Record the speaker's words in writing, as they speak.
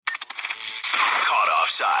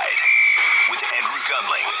Offside with Andrew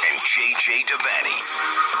Gunling and JJ Devaney.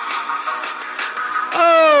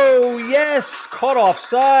 Oh, yes. Caught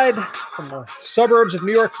offside from the suburbs of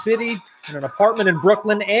New York City in an apartment in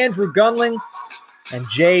Brooklyn. Andrew Gunling and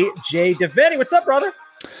JJ Devaney. What's up, brother?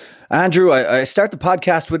 Andrew, I start the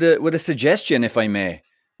podcast with a suggestion, if I may.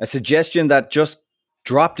 A suggestion that just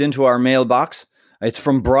dropped into our mailbox. It's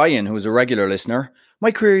from Brian, who's a regular listener.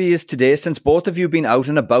 My query is today, since both of you have been out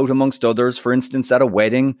and about amongst others, for instance, at a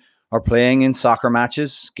wedding or playing in soccer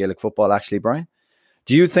matches, Gaelic football actually, Brian,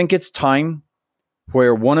 do you think it's time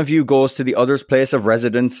where one of you goes to the other's place of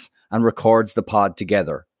residence and records the pod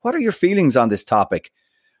together? What are your feelings on this topic?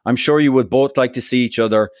 I'm sure you would both like to see each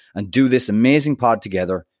other and do this amazing pod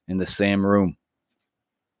together in the same room.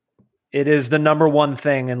 It is the number one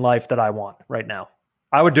thing in life that I want right now.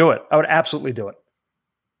 I would do it. I would absolutely do it.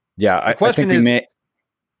 Yeah,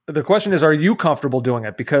 The question is, are you comfortable doing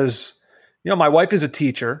it? Because, my wife is a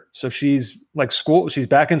teacher, so she's like school. She's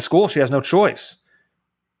back in school. She has no choice.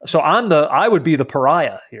 So I would be the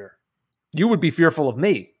pariah here. You would be fearful of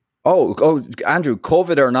me. Oh, Andrew,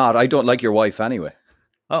 COVID or not, I don't like your wife anyway.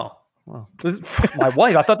 Oh, well, my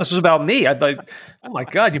wife. I thought this was about me. I'd like, oh my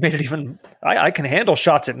God, you made it even. I can handle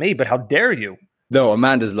shots at me, but how dare you? No,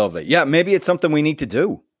 Amanda's lovely. Yeah, maybe it's something we need to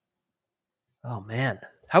do. Oh man,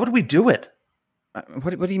 how would we do it?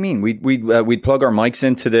 What do you mean? We'd plug our mics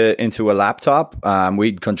into a laptop.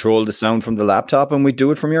 We'd control the sound from the laptop, and we'd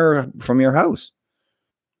do it from your house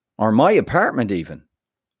or my apartment. Even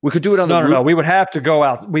we could do it on the roof. No. We would have to go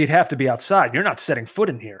out. We'd have to be outside. You're not setting foot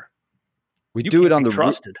in here. We do it on the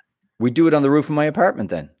trusted. We do it on the roof of my apartment.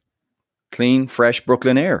 Then clean, fresh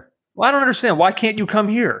Brooklyn air. Well, I don't understand. Why can't you come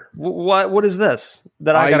here? What is this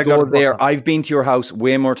that I got to go to there? I've been to your house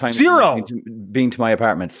way more times. Zero. Been to my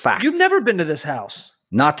apartment. Fact. You've never been to this house.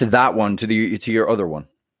 Not to that one. To your other one.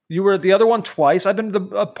 You were at the other one twice. I've been to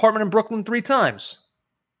the apartment in Brooklyn 3 times.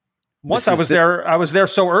 Once I was there. I was there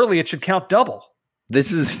so early it should count double.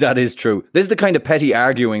 That is true. This is the kind of petty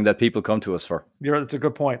arguing that people come to us for. That's a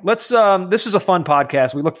good point. Let's. This is a fun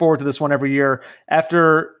podcast. We look forward to this one every year.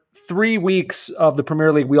 After 3 weeks of the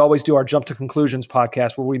Premier League, we always do our Jump to Conclusions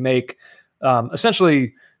podcast, where we make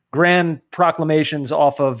essentially grand proclamations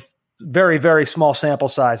off of very, very small sample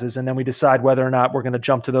sizes, and then we decide whether or not we're going to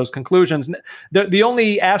jump to those conclusions. The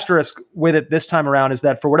only asterisk with it this time around is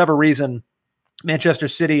that for whatever reason, Manchester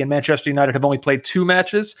City and Manchester United have only played 2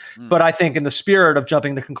 matches, but I think in the spirit of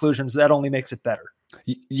jumping to conclusions, that only makes it better.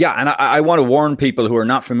 Yeah, and I want to warn people who are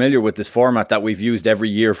not familiar with this format that we've used every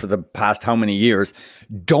year for the past how many years,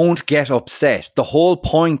 don't get upset. The whole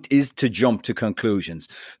point is to jump to conclusions.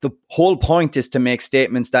 The whole point is to make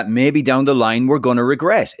statements that maybe down the line we're going to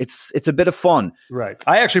regret. It's a bit of fun. Right.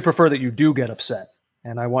 I actually prefer that you do get upset,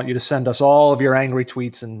 and I want you to send us all of your angry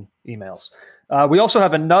tweets and emails. We also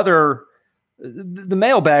have another... The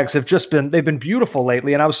mailbags they've been beautiful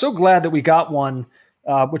lately. And I was so glad that we got one,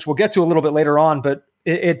 which we'll get to a little bit later on, but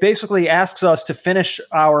it basically asks us to finish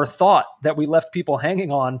our thought that we left people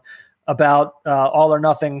hanging on about All or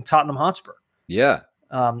Nothing Tottenham Hotspur. Yeah.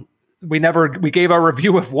 We gave our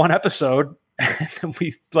review of one episode and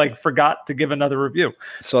we forgot to give another review.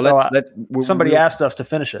 So somebody asked us to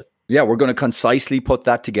finish it. Yeah, we're going to concisely put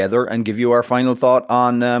that together and give you our final thought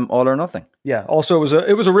on All or Nothing. Yeah. Also,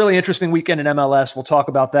 it was a really interesting weekend in MLS. We'll talk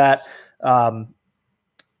about that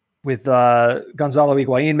with Gonzalo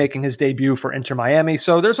Higuain making his debut for Inter Miami.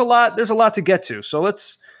 So there's a lot to get to. So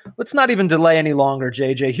let's not even delay any longer,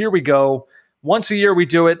 JJ. Here we go. Once a year we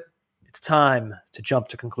do it. It's time to jump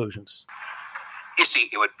to conclusions. You see,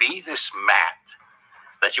 it would be this mat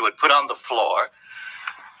that you would put on the floor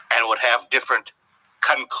and would have different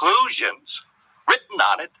conclusions written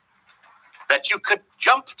on it that you could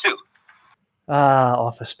jump to.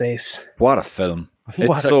 Office Space. What a film.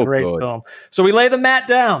 What a great film. So we lay the mat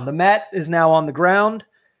down. The mat is now on the ground,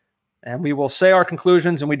 and we will say our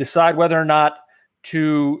conclusions, and we decide whether or not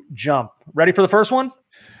to jump. Ready for the first one?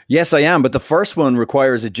 Yes, I am, but the first one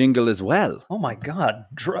requires a jingle as well. Oh, my God.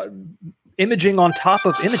 Imaging on top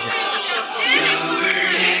of imaging.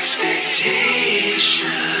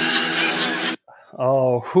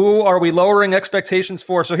 Oh, who are we lowering expectations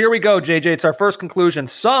for? So here we go, JJ. It's our first conclusion.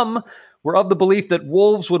 Some were of the belief that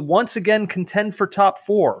Wolves would once again contend for top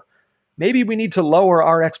 4. Maybe we need to lower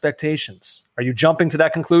our expectations. Are you jumping to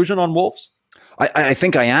that conclusion on Wolves? I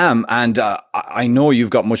think I am, and I know you've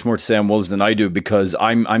got much more to say on Wolves than I do, because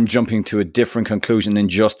I'm jumping to a different conclusion in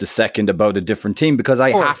just a second about a different team, because I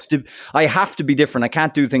have to be different. I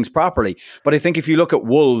can't do things properly. But I think if you look at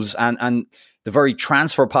Wolves and the very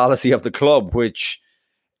transfer policy of the club, which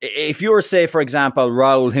if you were, say, for example,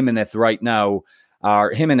 Raul Jimenez right now,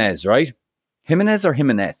 or Jimenez, right? Jimenez or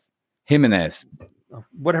Jimenez? Jimenez.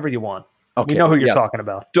 Whatever you want. Okay, we know who you're talking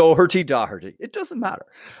about. Doherty. It doesn't matter.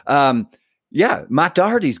 Matt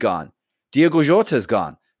Doherty's gone. Diego Jota's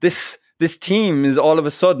gone. This team is all of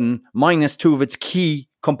a sudden minus two of its key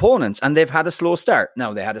components, and they've had a slow start.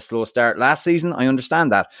 Now, they had a slow start last season. I understand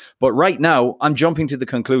that. But right now, I'm jumping to the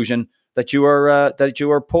conclusion that you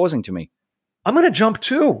are posing to me. I'm going to jump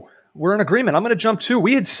too. We're in agreement. I'm going to jump too.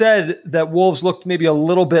 We had said that Wolves looked maybe a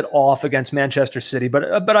little bit off against Manchester City,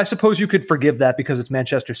 but I suppose you could forgive that because it's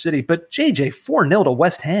Manchester City. But JJ, 4-0 to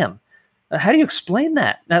West Ham. How do you explain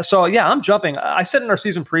that? So, I'm jumping. I said in our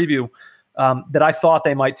season preview that I thought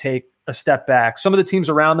they might take a step back. Some of the teams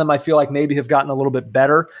around them I feel like maybe have gotten a little bit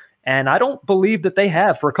better, and I don't believe that they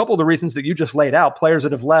have for a couple of the reasons that you just laid out. Players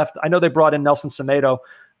that have left. I know they brought in Nelson Semedo,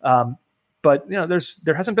 but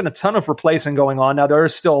there hasn't been a ton of replacing going on. Now there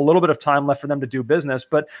is still a little bit of time left for them to do business,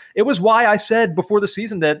 but it was why I said before the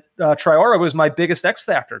season that Traore was my biggest X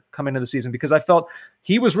factor coming into the season, because I felt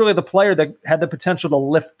he was really the player that had the potential to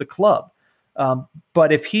lift the club.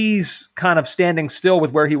 But if he's kind of standing still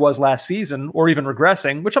with where he was last season, or even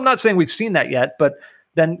regressing, which I'm not saying we've seen that yet, but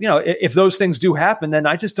then, if those things do happen, then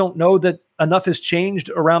I just don't know that enough has changed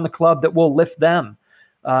around the club that will lift them.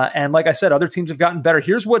 And like I said, other teams have gotten better.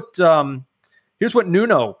 Here's what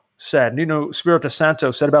Nuno said. Nuno Espirito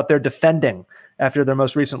Santo said about their defending after their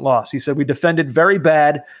most recent loss. He said, "We defended very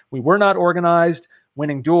bad. We were not organized,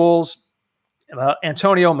 winning duels.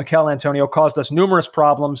 Mikel Antonio caused us numerous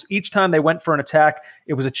problems. Each time they went for an attack,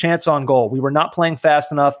 it was a chance on goal. We were not playing fast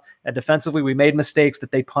enough, and defensively we made mistakes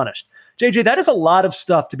that they punished." JJ, that is a lot of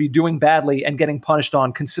stuff to be doing badly and getting punished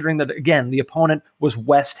on, considering that, again, the opponent was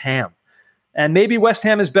West Ham. And maybe West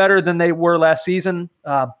Ham is better than they were last season,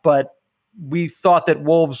 but we thought that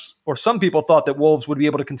Wolves, or some people thought that Wolves would be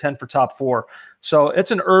able to contend for top four. So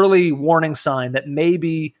it's an early warning sign that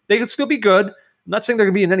maybe they could still be good. I'm not saying they're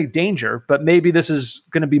going to be in any danger, but maybe this is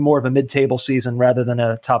going to be more of a mid-table season rather than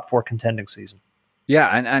a top four contending season. Yeah,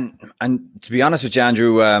 and to be honest with you,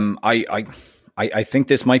 Andrew, I think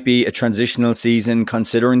this might be a transitional season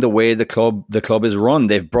considering the way the club is run.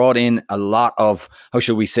 They've brought in a lot of, how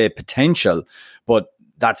should we say, potential, but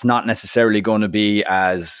that's not necessarily going to be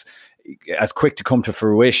as quick to come to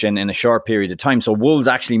fruition in a short period of time. So Wolves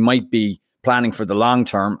actually might be planning for the long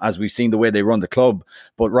term, as we've seen the way they run the club.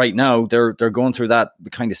 But right now they're going through the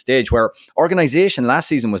kind of stage where organization last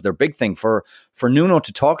season was their big thing. For Nuno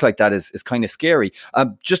to talk like that is kind of scary.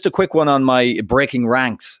 Just a quick one on my breaking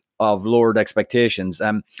ranks of lowered expectations.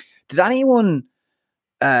 Does anyone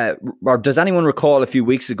recall a few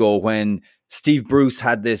weeks ago when Steve Bruce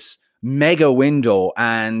had this mega window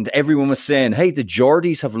and everyone was saying, hey, the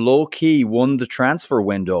Geordies have low-key won the transfer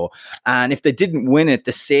window, and if they didn't win it,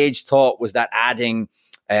 the sage thought was that adding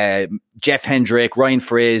Jeff Hendrick, Ryan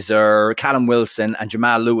Fraser, Callum Wilson and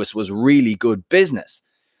Jamal Lewis was really good business.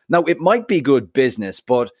 Now, it might be good business,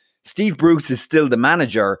 but Steve Bruce is still the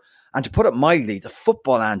manager, and to put it mildly, the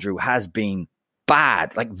football, Andrew, has been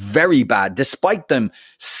bad, like very bad, despite them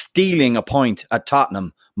stealing a point at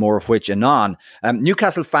Tottenham, more of which anon.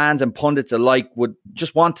 Newcastle fans and pundits alike would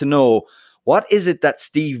just want to know, what is it that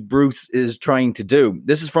Steve Bruce is trying to do?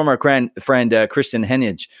 This is from our friend Christian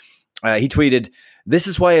Hennig. He tweeted, "This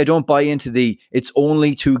is why I don't buy into the 'it's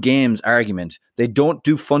only 2 games' argument. They don't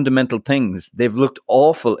do fundamental things. They've looked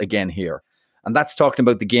awful again here." And that's talking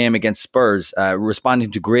about the game against Spurs,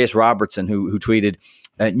 responding to Grace Robertson, who tweeted,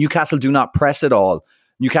 "Newcastle do not press at all.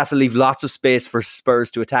 Newcastle leave lots of space for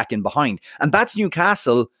Spurs to attack in behind." And that's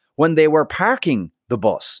Newcastle when they were parking the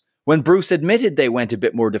bus, when Bruce admitted they went a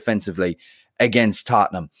bit more defensively against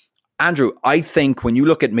Tottenham. Andrew, I think when you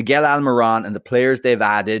look at Miguel Almiron and the players they've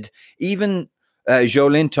added, even Joe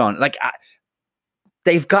Linton,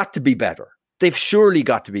 they've got to be better. They've surely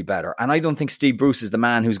got to be better. And I don't think Steve Bruce is the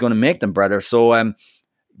man who's going to make them better. So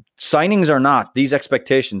signings or not, these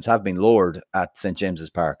expectations have been lowered at St.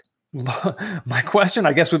 James's Park. My question,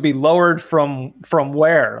 I guess, would be lowered from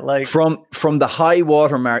where? From the high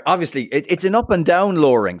water mark. Obviously, it's an up and down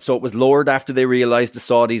lowering. So it was lowered after they realized the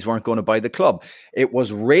Saudis weren't going to buy the club. It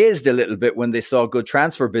was raised a little bit when they saw good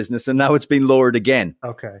transfer business, and now it's been lowered again.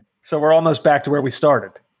 Okay. So we're almost back to where we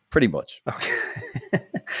started. Pretty much. Okay.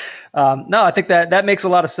 No, I think that makes a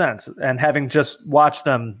lot of sense. And having just watched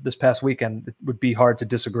them this past weekend, it would be hard to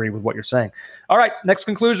disagree with what you're saying. All right, next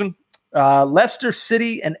conclusion. Leicester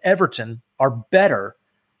City and Everton are better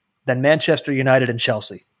than Manchester United and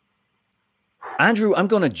Chelsea. Andrew, I'm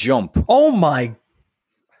going to jump. Oh my.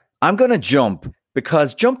 I'm going to jump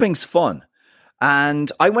because jumping's fun.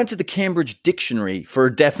 And I went to the Cambridge Dictionary for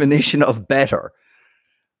a definition of better.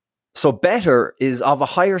 So better is of a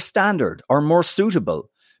higher standard or more suitable.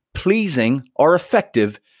 pleasing or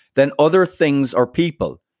effective than other things or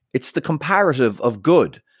people. It's the comparative of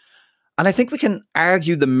good. And I think we can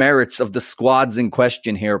argue the merits of the squads in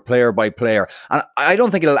question here, player by player. And I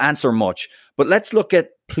don't think it'll answer much, but let's look at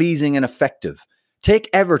pleasing and effective. Take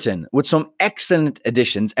Everton with some excellent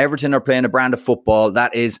additions. Everton are playing a brand of football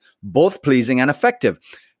that is both pleasing and effective.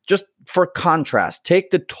 Just for contrast,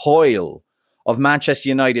 take the toil of Manchester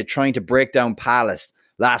United trying to break down Palace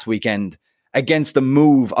last weekend against the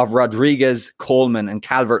move of Rodriguez, Coleman and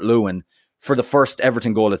Calvert-Lewin for the first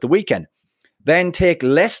Everton goal at the weekend. Then take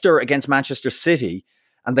Leicester against Manchester City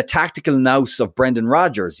and the tactical nous of Brendan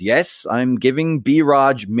Rodgers. Yes, I'm giving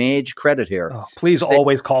B-Raj Mage credit here. Oh, please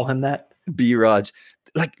always call him that. B-Raj.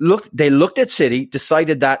 They looked at City,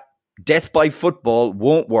 decided that death by football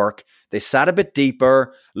won't work. They sat a bit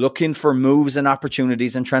deeper, looking for moves and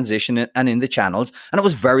opportunities and transition and in the channels, and it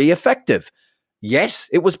was very effective. Yes,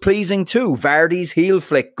 it was pleasing too. Vardy's heel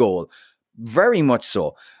flick goal, very much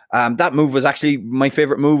so. That move was actually my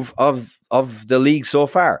favorite move of the league so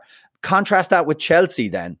far. Contrast that with Chelsea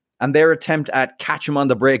then, and their attempt at catch him on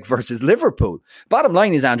the break versus Liverpool. Bottom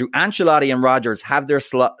line is, Andrew, Ancelotti and Rodgers have their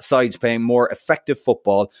sides playing more effective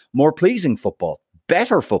football, more pleasing football,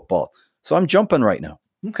 better football. So I'm jumping right now.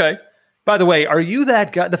 Okay. By the way, are you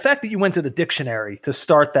that guy? The fact that you went to the dictionary to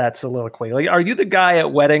start that soliloquy, like, are you the guy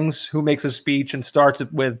at weddings who makes a speech and starts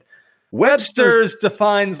it with Webster's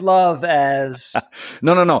defines love as...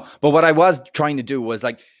 No. But what I was trying to do was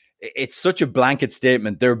it's such a blanket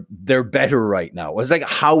statement. They're better right now. It was like,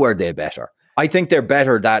 how are they better? I think they're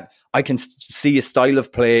better that I can see a style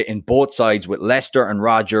of play in both sides with Leicester and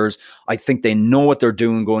Rodgers. I think they know what they're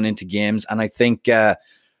doing going into games. And I think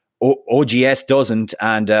OGS doesn't.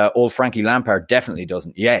 And old Frankie Lampard definitely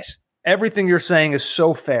doesn't yet. Everything you're saying is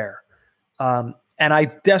so fair. And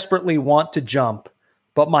I desperately want to jump,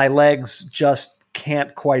 but my legs just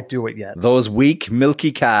can't quite do it yet. Those weak,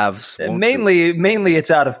 milky calves. Mainly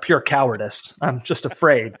it's out of pure cowardice. I'm just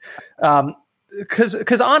afraid.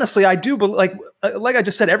 Because honestly, I do believe, like I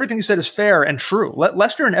just said, everything you said is fair and true.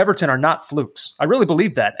 Leicester and Everton are not flukes. I really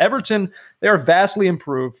believe that. Everton, they are vastly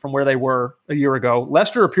improved from where they were a year ago.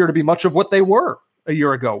 Leicester appear to be much of what they were a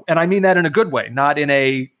year ago. And I mean that in a good way, not in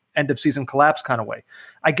a end of season collapse kind of way.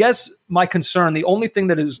 I guess my concern, the only thing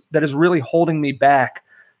that is really holding me back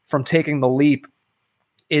from taking the leap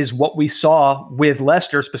is what we saw with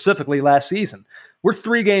Leicester specifically last season. We're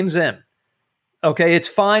 3 games in. Okay, it's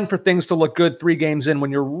fine for things to look good 3 games in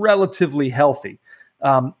when you're relatively healthy.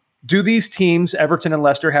 Do these teams, Everton and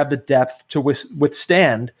Leicester, have the depth to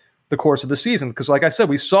withstand the course of the season? Because like I said,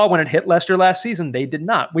 we saw when it hit Leicester last season, they did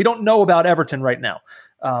not. We don't know about Everton right now.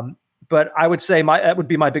 But I would say that would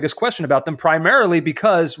be my biggest question about them, primarily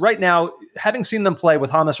because right now, having seen them play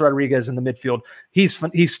with James Rodriguez in the midfield,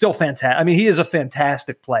 he's still fantastic. I mean, he is a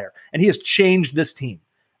fantastic player, and he has changed this team.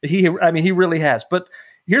 He really has. But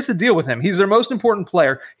here's the deal with him. He's their most important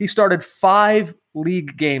player. He started 5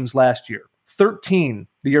 league games last year, 13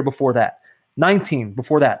 the year before that, 19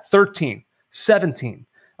 before that, 13, 17.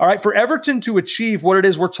 All right, for Everton to achieve what it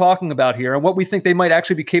is we're talking about here and what we think they might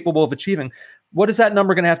actually be capable of achieving, what is that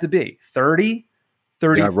number going to have to be? 30,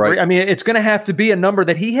 33? Yeah, right. I mean, it's going to have to be a number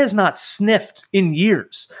that he has not sniffed in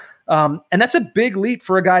years. And that's a big leap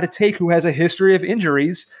for a guy to take who has a history of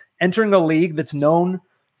injuries entering a league that's known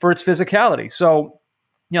for its physicality. So,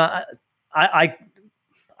 I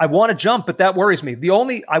want to jump, but that worries me.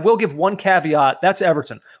 I will give one caveat. That's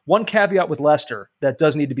Everton. One caveat with Leicester that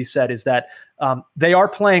does need to be said is that they are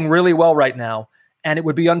playing really well right now, and it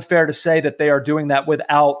would be unfair to say that they are doing that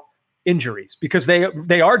without injuries because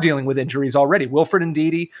they are dealing with injuries already. Wilfred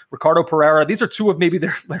Ndidi, Ricardo Pereira, these are 2 of maybe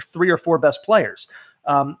their 3 or 4 best players.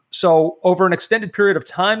 So over an extended period of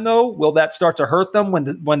time, though, will that start to hurt them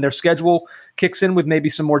when their schedule kicks in with maybe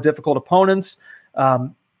some more difficult opponents?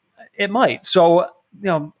 It might. So,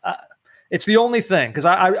 it's the only thing because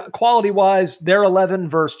I quality-wise, their 11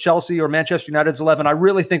 versus Chelsea or Manchester United's 11, I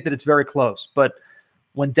really think that it's very close. But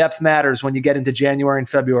when depth matters, when you get into January and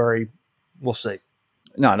February, we'll see.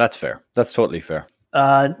 No, that's fair. That's totally fair.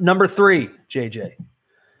 Number 3, JJ.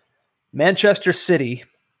 Manchester City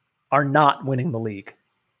are not winning the league.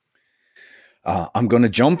 I'm going to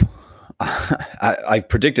jump. I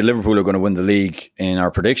predicted Liverpool are going to win the league in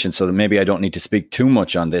our prediction, so that maybe I don't need to speak too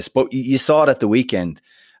much on this. But you saw it at the weekend.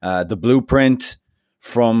 The blueprint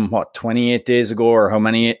from 28 days ago, or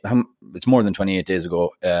it's more than 28 days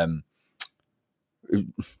ago. The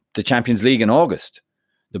Champions League in August.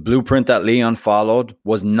 The blueprint that Leon followed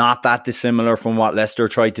was not that dissimilar from what Leicester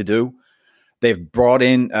tried to do. They've brought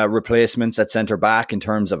in replacements at centre back in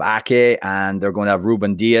terms of Ake, and they're going to have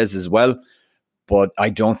Ruben Diaz as well. But I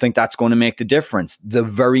don't think that's going to make the difference. The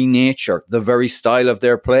very nature, the very style of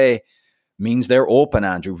their play means they're open,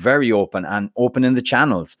 Andrew, very open, and open in the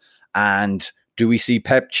channels. And do we see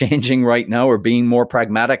Pep changing right now or being more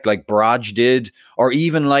pragmatic like Barrage did, or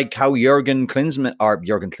even like how Jurgen Klopp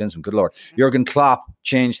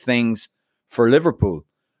changed things for Liverpool?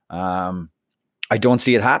 I don't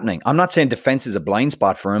see it happening. I'm not saying defense is a blind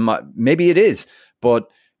spot for him. Maybe it is, but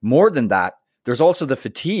more than that, there's also the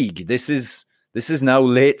fatigue. This is now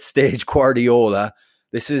late stage Guardiola.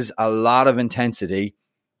 This is a lot of intensity.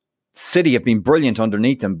 City have been brilliant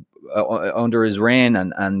underneath him, under his reign,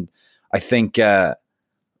 and I think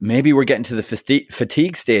maybe we're getting to the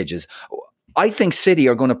fatigue stages. I think City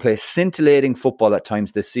are going to play scintillating football at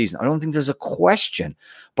times this season. I don't think there's a question,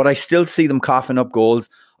 but I still see them coughing up goals.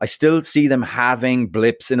 I still see them having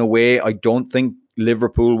blips in a way I don't think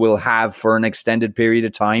Liverpool will have for an extended period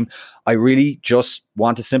of time. I really just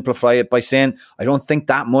want to simplify it by saying I don't think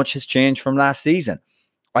that much has changed from last season.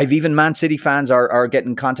 I've even Man City fans are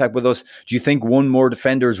getting in contact with us. Do you think one more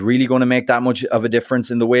defender is really going to make that much of a difference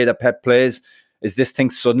in the way that Pep plays? Is this thing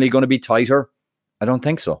suddenly going to be tighter? I don't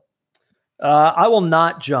think so. I will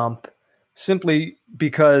not jump simply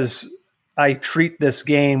because I treat this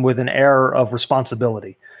game with an air of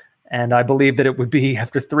responsibility. And I believe that it would be,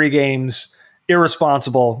 after 3 games,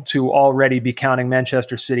 irresponsible to already be counting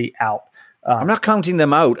Manchester City out. I'm not counting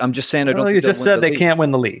them out. I'm just saying I don't think you just said they can't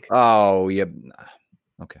win the league. Oh, yeah.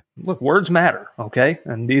 Okay. Look, words matter, okay?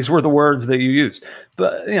 And these were the words that you used.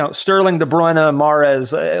 But, Sterling, De Bruyne,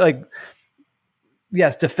 Mahrez,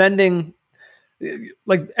 yes, defending,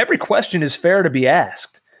 every question is fair to be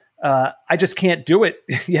asked. I just can't do it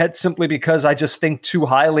yet simply because I just think too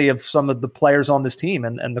highly of some of the players on this team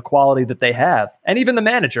and the quality that they have. And even the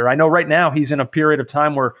manager. I know right now he's in a period of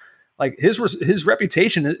time where his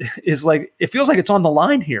reputation is it feels like it's on the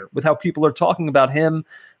line here with how people are talking about him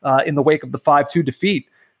in the wake of the 5-2 defeat.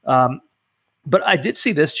 But I did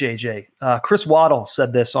see this, JJ. Chris Waddle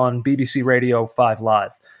said this on BBC Radio 5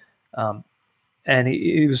 Live. And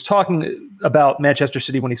he was talking about Manchester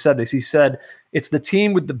City when he said this. He said, it's the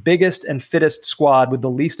team with the biggest and fittest squad with the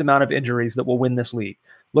least amount of injuries that will win this league.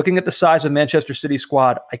 Looking at the size of Manchester City's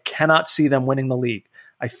squad, I cannot see them winning the league.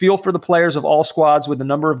 I feel for the players of all squads with the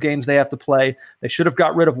number of games they have to play. They should have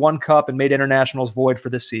got rid of one cup and made internationals void for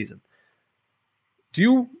this season.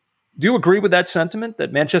 Do you agree with that sentiment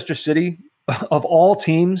that Manchester City, of all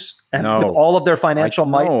teams and with all of their financial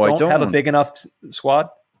might, don't have a big enough squad?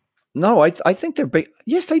 No, I think they're big.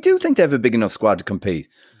 Yes, I do think they have a big enough squad to compete.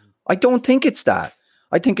 I don't think it's that.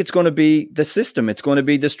 I think it's going to be the system. It's going to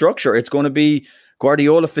be the structure. It's going to be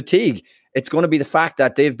Guardiola fatigue. It's going to be the fact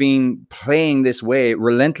that they've been playing this way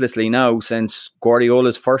relentlessly now since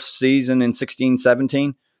Guardiola's first season in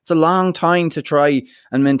 16-17. It's a long time to try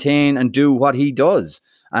and maintain and do what he does.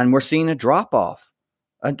 And we're seeing a drop-off.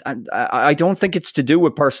 And I don't think it's to do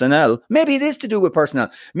with personnel. Maybe it is to do with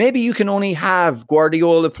personnel. Maybe you can only have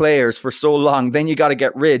Guardiola players for so long. Then you got to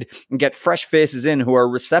get rid and get fresh faces in who are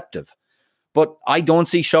receptive. But I don't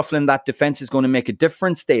see shuffling that defense is going to make a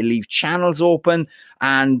difference. They leave channels open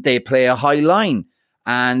and they play a high line.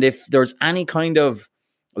 And if there's any kind of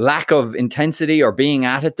lack of intensity or being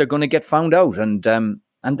at it, they're going to get found out. And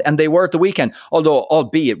they were at the weekend, although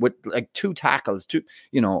albeit with 2 tackles, It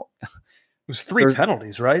was 3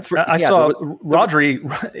 penalties, right? I saw Rodri.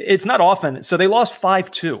 It's not often. So they lost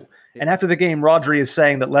 5-2. And after the game, Rodri is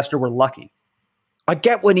saying that Leicester were lucky. I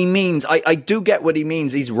get what he means. I do get what he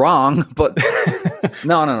means. He's wrong, but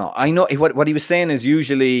no. I know what he was saying is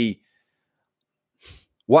usually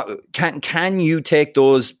what can you take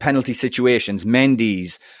those penalty situations,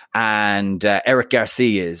 Mendy's and Eric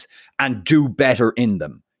Garcia's, and do better in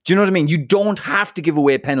them? Do you know what I mean? You don't have to give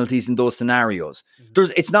away penalties in those scenarios.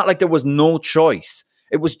 It's not like there was no choice.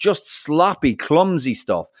 It was just sloppy, clumsy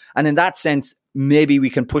stuff. And in that sense, maybe we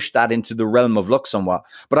can push that into the realm of luck somewhat.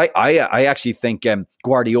 But I actually think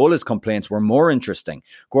Guardiola's complaints were more interesting.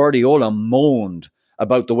 Guardiola moaned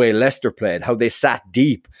about the way Leicester played, how they sat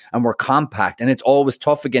deep and were compact. And it's always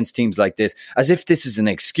tough against teams like this, as if this is an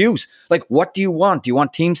excuse. What do you want? Do you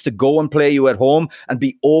want teams to go and play you at home and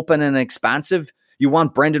be open and expansive? You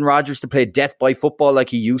want Brendan Rodgers to play death by football like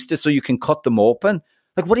he used to so you can cut them open?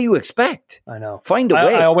 What do you expect? I know. Find a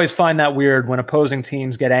way. I always find that weird when opposing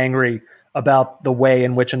teams get angry about the way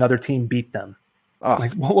in which another team beat them.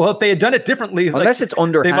 Oh. If they had done it differently, unless it's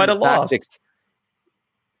underhand, they might have lost.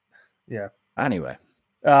 Yeah. Anyway.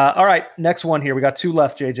 All right. Next one here. We got 2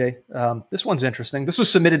 left, JJ. This one's interesting. This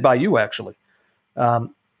was submitted by you, actually.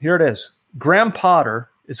 Here it is. Graham Potter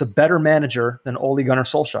is a better manager than Ole Gunnar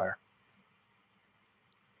Solskjaer.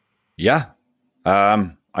 Yeah.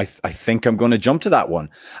 I think I'm going to jump to that one.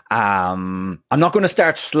 I'm not going to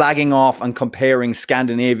start slagging off and comparing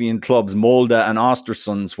Scandinavian clubs, Molde and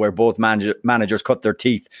Ostersunds, where both managers cut their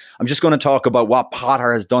teeth. I'm just going to talk about what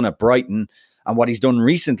Potter has done at Brighton and what he's done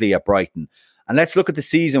recently at Brighton. And let's look at the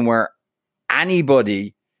season where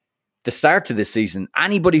the start to this season,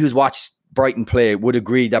 anybody who's watched Brighton play would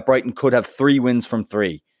agree that Brighton could have 3 wins from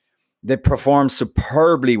 3. They performed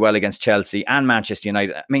superbly well against Chelsea and Manchester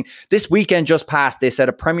United. I mean, this weekend just passed, they set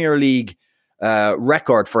a Premier League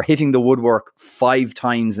record for hitting the woodwork 5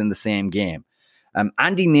 times in the same game.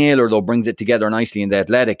 Andy Naylor, though, brings it together nicely in The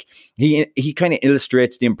Athletic. He kind of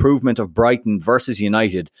illustrates the improvement of Brighton versus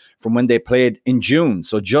United from when they played in June,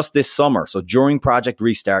 so just this summer, so during Project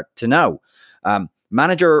Restart to now.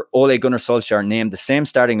 Manager Ole Gunnar Solskjaer named the same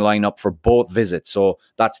starting lineup for both visits. So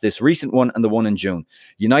that's this recent one and the one in June.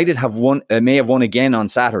 United may have won again on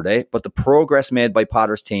Saturday, but the progress made by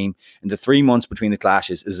Potter's team in the 3 months between the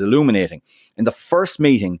clashes is illuminating. In the first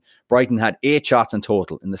meeting, Brighton had 8 shots in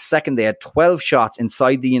total. In the second, they had 12 shots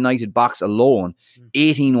inside the United box alone,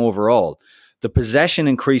 18 overall. The possession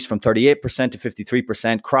increased from 38% to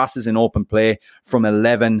 53%, crosses in open play from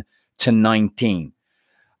 11 to 19.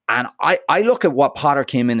 And I look at what Potter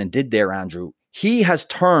came in and did there, Andrew. He has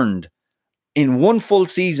turned, in one full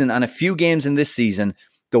season and a few games in this season,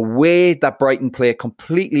 the way that Brighton play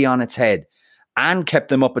completely on its head and kept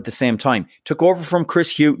them up at the same time. Took over from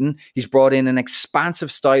Chris Hughton. He's brought in an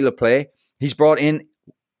expansive style of play. He's brought in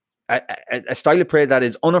a style of play that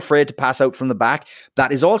is unafraid to pass out from the back,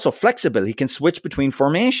 that is also flexible. He can switch between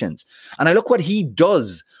formations. And I look what he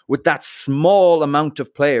does with that small amount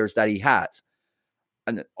of players that he has.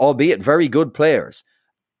 And albeit very good players,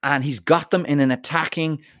 and he's got them in an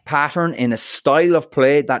attacking pattern, in a style of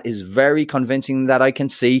play that is very convincing that I can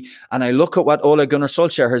see. And I look at what Ole Gunnar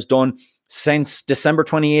Solskjaer has done since December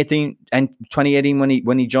 2018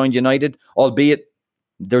 when he joined United, albeit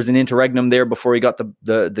there's an interregnum there before he got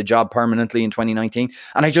the job permanently in 2019.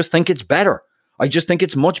 And I just think it's better. I just think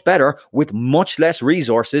it's much better with much less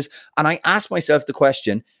resources. And I ask myself the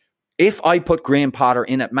question, if I put Graham Potter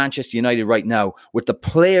in at Manchester United right now, with the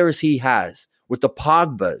players he has, with the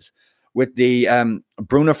Pogbas, with the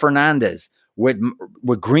Bruno Fernandes, with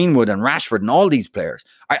Greenwood and Rashford and all these players,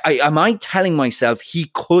 am I telling myself he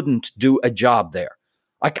couldn't do a job there?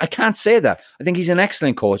 I can't say that. I think he's an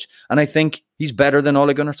excellent coach, and I think he's better than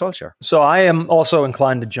Ole Gunnar Solskjaer. So I am also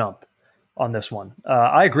inclined to jump on this one.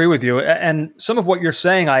 I agree with you. And some of what you're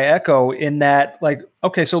saying, I echo in that, like,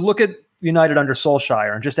 okay, so look at United under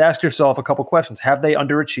Solskjaer and just ask yourself a couple questions. Have they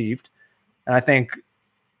underachieved? And I think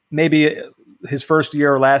maybe his first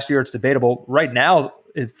year or last year, it's debatable. Right now,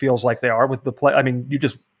 it feels like they are with the play. I mean, you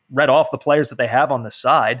just read off the players that they have on the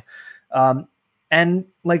side. And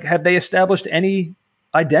like, have they established any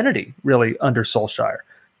identity really under Solskjaer?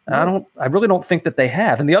 And I really don't think that they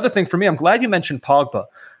have. And the other thing for me, I'm glad you mentioned Pogba,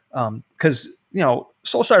 because,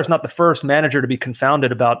 Solskjaer is not the first manager to be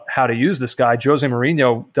confounded about how to use this guy. Jose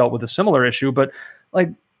Mourinho dealt with a similar issue, but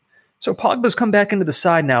so Pogba's come back into the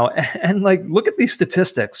side now, and look at these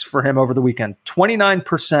statistics for him over the weekend: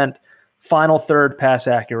 29% final third pass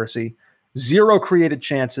accuracy, 0 created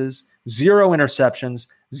chances, 0 interceptions,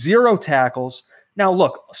 0 tackles. Now,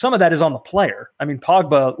 look, some of that is on the player. I mean,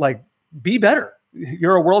 Pogba, be better.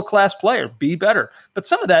 You're a world-class player. Be better. But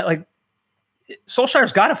some of that,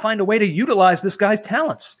 Solskjaer's got to find a way to utilize this guy's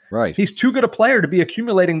talents. Right. He's too good a player to be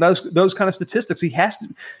accumulating those kind of statistics. You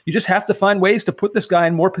just have to find ways to put this guy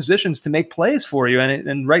in more positions to make plays for you.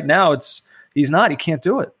 And right now he can't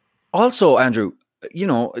do it. Also, Andrew,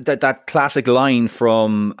 that classic line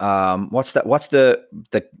from it's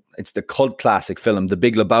the cult classic film, The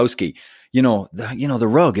Big Lebowski. The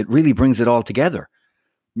rug, it really brings it all together.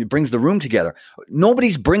 It brings the room together.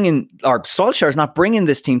 Solskjaer's not bringing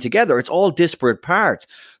this team together. It's all disparate parts.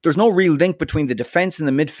 There's no real link between the defense and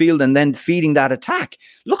the midfield and then feeding that attack.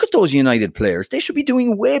 Look at those United players. They should be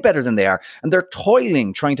doing way better than they are. And they're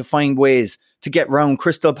toiling, trying to find ways to get round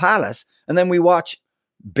Crystal Palace. And then we watch,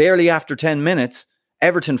 barely after 10 minutes,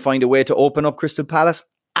 Everton find a way to open up Crystal Palace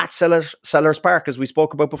at Sellers Park, as we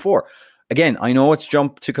spoke about before. Again, I know it's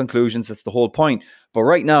jump to conclusions. That's the whole point. But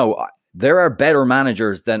right now, there are better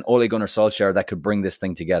managers than Ole Gunnar Solskjaer that could bring this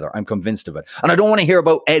thing together. I'm convinced of it. And I don't want to hear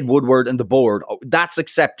about Ed Woodward and the board. Oh, that's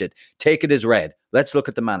accepted. Take it as read. Let's look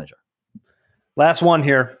at the manager. Last one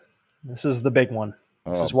here. This is the big one.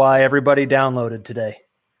 This is why everybody downloaded today.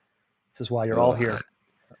 This is why you're all here.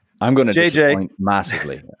 I'm going to disappoint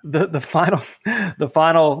massively. The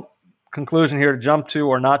final conclusion here to jump to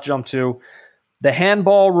or not jump to, the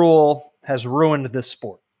handball rule has ruined this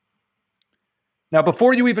sport. Now,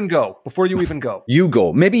 before you even go, you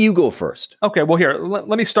go. Maybe you go first. Okay, well, here, let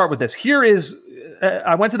me start with this. Here is,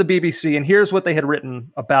 I went to the BBC, and here's what they had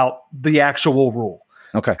written about the actual rule.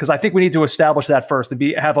 Okay. Because I think we need to establish that first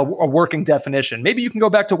to have a working definition. Maybe you can go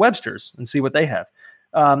back to Webster's and see what they have.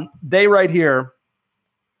 They write here,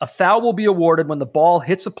 a foul will be awarded when the ball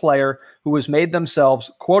hits a player who has made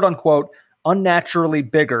themselves, quote unquote, unnaturally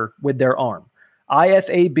bigger with their arm.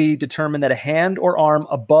 IFAB determined that a hand or arm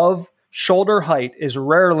above shoulder height is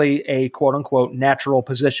rarely a quote unquote natural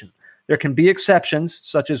position. There can be exceptions,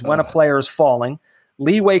 such as when a player is falling.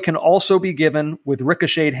 Leeway can also be given with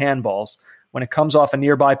ricocheted handballs when it comes off a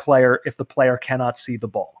nearby player if the player cannot see the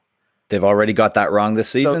ball. They've already got that wrong this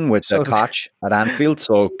season with the Koch at Anfield,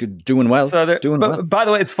 so doing well. Well. By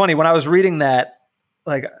the way, it's funny, when I was reading that,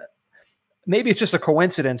 like, maybe it's just a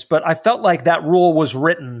coincidence, but I felt like that rule was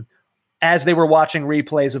written as they were watching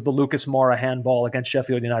replays of the Lucas Moura handball against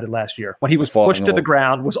Sheffield United last year, when he was pushed to the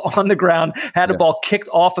ground, was on the ground, had a ball kicked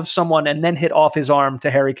off of someone, and then hit off his arm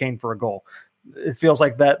to Harry Kane for a goal. It feels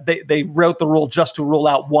like that they wrote the rule just to rule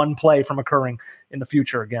out one play from occurring in the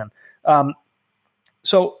future again.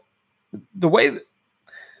 So the way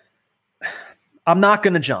I'm not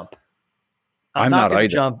going to jump. I'm not either.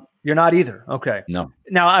 Jump. You're not either. Okay. No.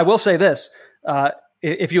 Now I will say this.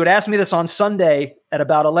 If you had asked me this on Sunday at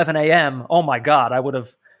about 11 a.m., oh my God, I would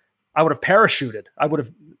have parachuted. I would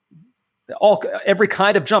have every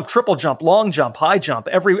kind of jump, triple jump, long jump, high jump,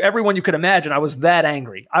 everyone you could imagine. I was that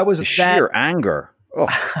angry. I was sheer anger. Oh.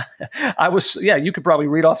 I was, you could probably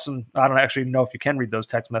read off some, I don't actually know if you can read those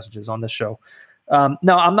text messages on this show.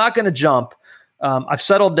 No, I'm not going to jump. I've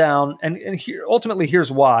settled down, and here, ultimately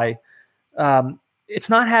here's why. It's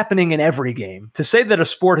not happening in every game. To say that a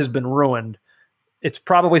sport has been ruined, it's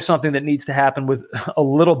probably something that needs to happen with a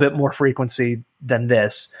little bit more frequency than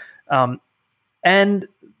this. And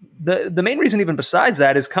the main reason even besides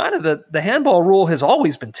that is kind of the handball rule has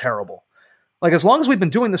always been terrible. Like, as long as we've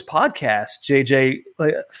been doing this podcast, JJ,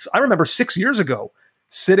 like, I remember 6 years ago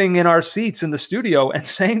sitting in our seats in the studio and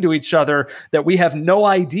saying to each other that we have no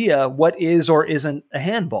idea what is or isn't a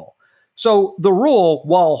handball. So the rule,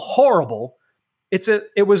 while horrible,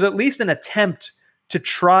 it was at least an attempt to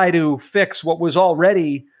try to fix what was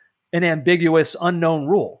already an ambiguous, unknown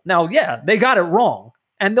rule. Now, they got it wrong,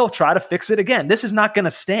 and they'll try to fix it again. This is not going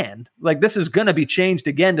to stand. Like, this is going to be changed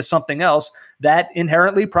again to something else that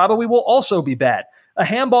inherently probably will also be bad. A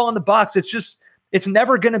handball in the box, it's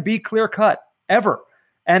never going to be clear cut, ever.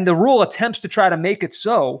 And the rule attempts to try to make it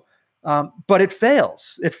so, but it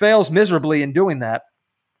fails. It fails miserably in doing that.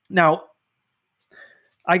 Now,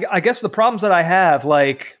 I guess the problems that I have,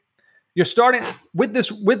 like, you're starting with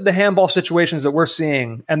the handball situations that we're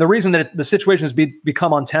seeing, and the reason that the situations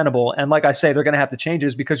become untenable, and like I say, they're going to have to change,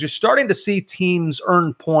 is because you're starting to see teams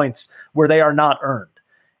earn points where they are not earned.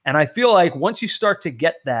 And I feel like once you start to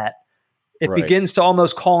get that, it begins to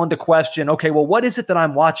almost call into question, okay, well, what is it that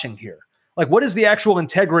I'm watching here? Like, what is the actual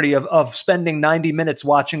integrity of spending 90 minutes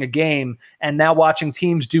watching a game and now watching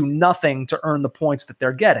teams do nothing to earn the points that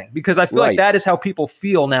they're getting? Because I feel like that is how people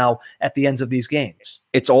feel now at the ends of these games.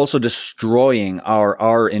 It's also destroying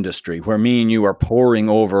our industry, where me and you are poring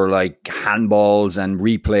over like handballs and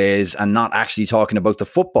replays and not actually talking about the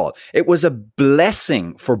football. It was a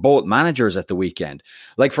blessing for both managers at the weekend.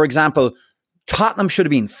 Like, for example, Tottenham should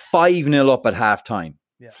have been 5-0 up at halftime.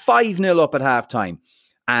 5-0 up at halftime.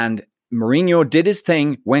 And Mourinho did his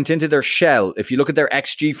thing, went into their shell. If you look at their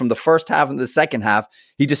XG from the first half and the second half,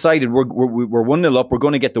 he decided we're 1-0 up, we're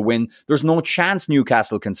going to get the win. There's no chance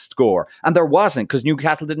Newcastle can score. And there wasn't, because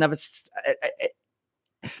Newcastle didn't have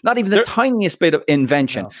not even the tiniest bit of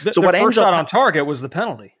invention. No. So what first shot on target was the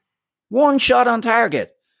penalty. One shot on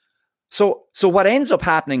target. So what ends up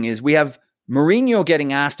happening is we have Mourinho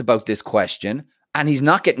getting asked about this question, and he's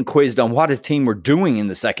not getting quizzed on what his team were doing in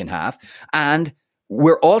the second half. And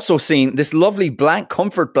we're also seeing this lovely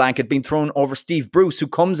comfort blanket being thrown over Steve Bruce, who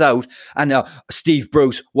comes out and Steve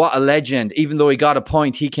Bruce, what a legend. Even though he got a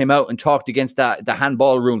point, he came out and talked against the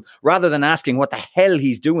handball rule, rather than asking what the hell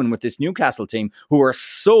he's doing with this Newcastle team, who are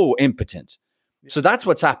so impotent. So that's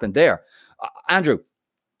what's happened there. Andrew,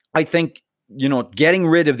 I think, getting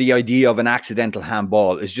rid of the idea of an accidental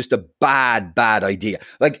handball is just a bad idea.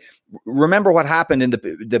 Like, remember what happened in the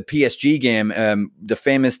PSG game, the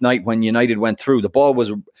famous night when United went through. The ball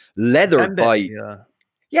was leathered by...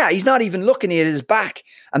 Yeah, he's not even looking at his back,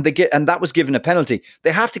 and that was given a penalty.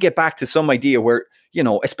 They have to get back to some idea where,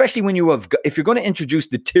 especially when if you're going to introduce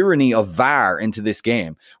the tyranny of VAR into this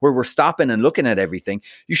game, where we're stopping and looking at everything,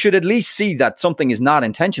 you should at least see that something is not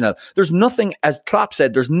intentional. There's nothing, as Klopp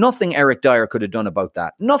said, there's nothing Eric Dyer could have done about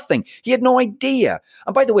that. Nothing. He had no idea.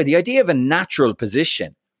 And by the way, the idea of a natural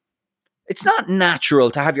position, it's not natural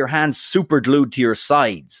to have your hands super glued to your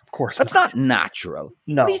sides. Of course. That's not natural.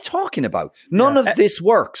 No. What are you talking about? None of this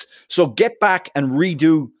works. So get back and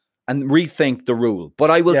redo and rethink the rule.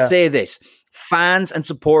 But I will say this. Fans and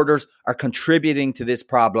supporters are contributing to this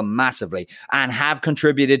problem massively and have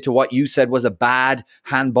contributed to what you said was a bad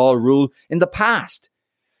handball rule in the past.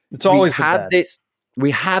 It's always bad.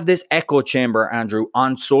 We have this echo chamber, Andrew,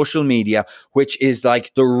 on social media, which is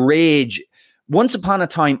like the rage. Once upon a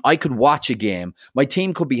time, I could watch a game. My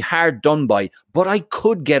team could be hard done by, but I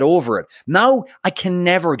could get over it. Now, I can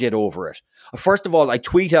never get over it. First of all, I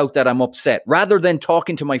tweet out that I'm upset. Rather than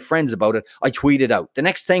talking to my friends about it, I tweet it out. The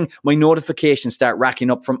next thing, my notifications start racking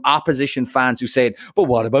up from opposition fans who said, but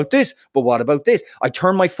what about this? But what about this? I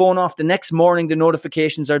turn my phone off. The next morning, the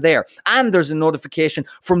notifications are there. And there's a notification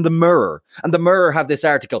from the Mirror. And the Mirror have this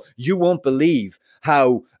article. You won't believe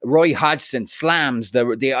how Roy Hodgson slams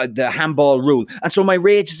the handball rule. And so my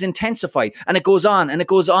rage is intensified. And it goes on and it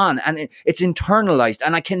goes on. And it's internalized.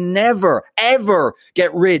 And I can never, ever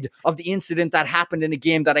get rid of the incident that happened in a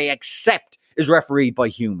game that I accept is refereed by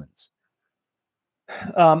humans.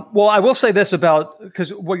 Well, I will say this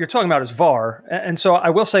because what you're talking about is VAR. And so I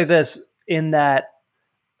will say this in that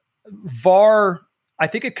VAR, I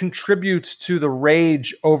think it contributes to the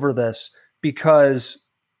rage over this because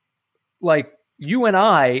like you and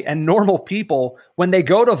I and normal people, when they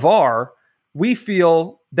go to VAR, we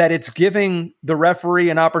feel that it's giving the referee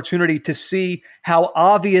an opportunity to see how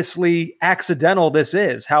obviously accidental this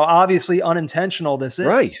is, how obviously unintentional this is.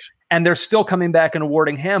 Right. And they're still coming back and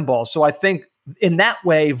awarding handballs. So I think in that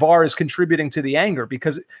way, VAR is contributing to the anger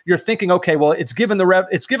because you're thinking, okay, well, it's given the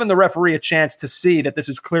referee a chance to see that this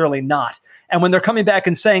is clearly not. And when they're coming back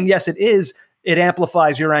and saying, yes, it is, it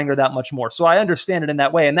amplifies your anger that much more. So I understand it in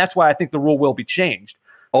that way. And that's why I think the rule will be changed.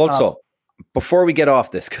 Also, before we get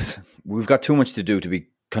off this, because we've got too much to do to be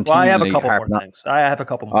continually. Well, I have a couple more things. I have a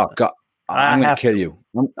couple more. Oh, God. I'm going to kill you.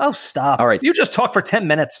 Oh, stop. All right. You just talk for 10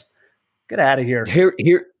 minutes. Get out of here.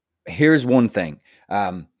 Here's one thing.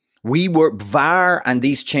 VAR and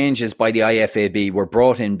these changes by the IFAB were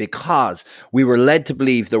brought in because we were led to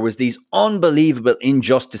believe there was these unbelievable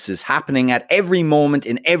injustices happening at every moment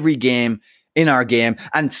in every game in our game,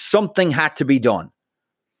 and something had to be done.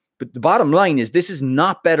 But the bottom line is this is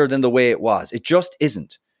not better than the way it was. It just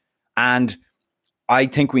isn't. And I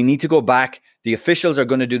think we need to go back. The officials are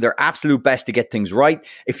going to do their absolute best to get things right.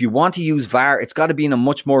 If you want to use VAR, it's got to be in a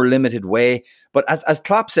much more limited way. But as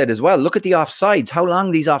Klopp said as well, look at the offsides, how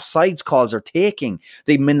long these offsides calls are taking.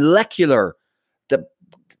 It's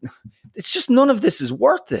just none of this is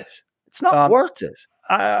worth it. It's not worth it.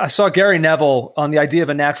 I saw Gary Neville on the idea of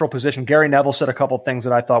a natural position. Gary Neville said a couple of things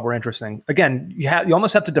that I thought were interesting. Again, you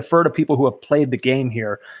almost have to defer to people who have played the game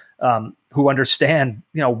here, who understand,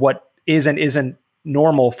 what is and isn't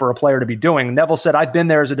normal for a player to be doing. Neville said, I've been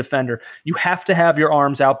there as a defender. You have to have your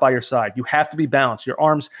arms out by your side. You have to be balanced. Your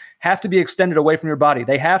arms have to be extended away from your body.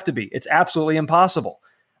 They have to be. It's absolutely impossible.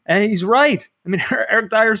 And he's right. I mean, Eric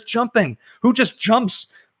Dyer's jumping. Who just jumps?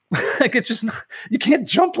 Like, it's just, you can't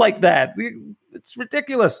jump like that. It's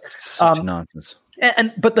ridiculous. It's such nonsense.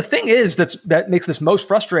 But the thing is that makes this most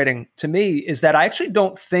frustrating to me is that I actually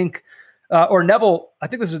don't think, or Neville, I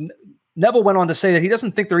think Neville went on to say that he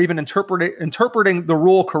doesn't think they're even interpreting the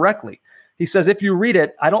rule correctly. He says, if you read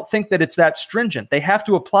it, I don't think that it's that stringent. They have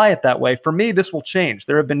to apply it that way. For me, this will change.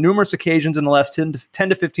 There have been numerous occasions in the last 10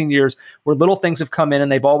 to 15 years where little things have come in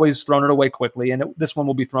and they've always thrown it away quickly, and this one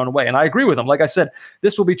will be thrown away. And I agree with him. Like I said,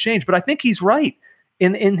 this will be changed. But I think he's right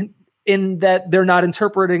in that they're not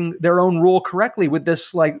interpreting their own rule correctly with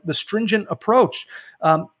this, like the stringent approach.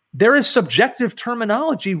 There is subjective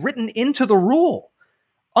terminology written into the rule.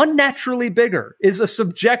 Unnaturally bigger is a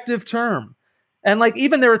subjective term. And like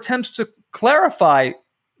even their attempts to clarify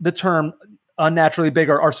the term unnaturally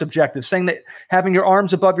bigger are subjective, saying that having your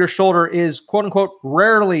arms above your shoulder is quote unquote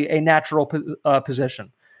rarely a natural position.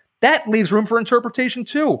 That leaves room for interpretation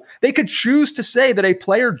too. They could choose to say that a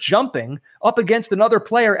player jumping up against another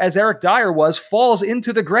player, as Eric Dyer was, falls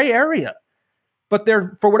into the gray area. But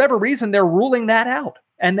for whatever reason, they're ruling that out.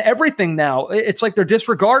 And everything now, it's like they're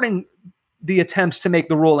disregarding the attempts to make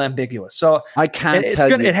the rule ambiguous. So I can't tell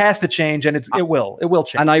you. It has to change, and it will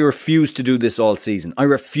change. And I refuse to do this all season. I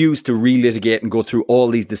refuse to relitigate and go through all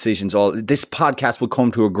these decisions. This podcast will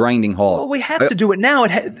come to a grinding halt. Well, we have to do it now.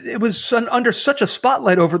 It was under such a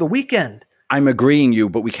spotlight over the weekend. I'm agreeing you,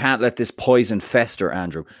 but we can't let this poison fester,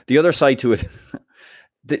 Andrew. The other side to it,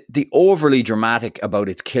 the overly dramatic about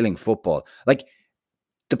it's killing football. Like,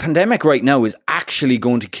 the pandemic right now is actually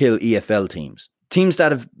going to kill EFL teams. Teams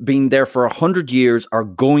that have been there for 100 years are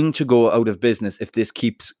going to go out of business if this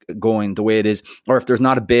keeps going the way it is, or if there's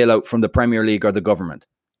not a bailout from the Premier League or the government.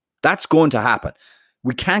 That's going to happen.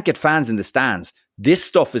 We can't get fans in the stands. This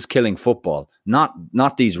stuff is killing football, not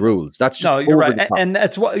these rules. That's just you're right, and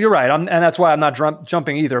that's what you're right. And that's why I'm not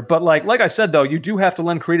jumping either. But like I said, though, you do have to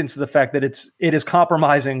lend credence to the fact that it is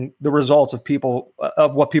compromising the results of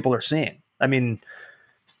what people are seeing. I mean,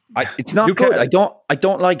 it's not good. I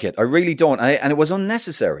don't like it. I really don't. And it was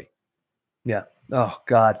unnecessary. Yeah. Oh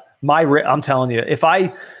God, I'm telling you, if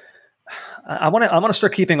I want to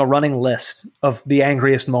start keeping a running list of the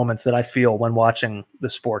angriest moments that I feel when watching the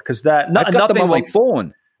sport, because I've got them on my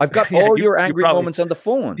phone. I've got all your angry moments on the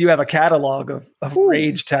phone. You have a catalog of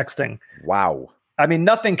rage texting. Wow. I mean,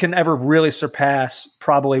 nothing can ever really surpass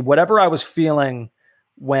probably whatever I was feeling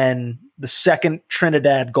when the second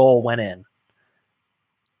Trinidad goal went in.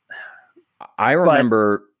 I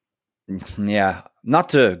remember, not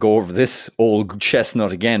to go over this old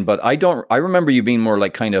chestnut again, but I remember you being more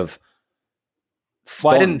like kind of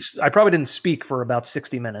stunned. Well, I probably didn't speak for about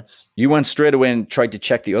 60 minutes. You went straight away and tried to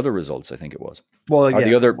check the other results, I think it was. Well, or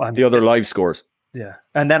the other live scores. Yeah.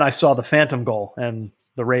 And then I saw the phantom goal and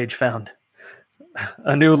the rage found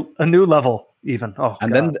a new level even. Oh,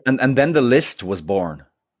 and God. then the list was born.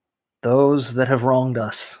 Those that have wronged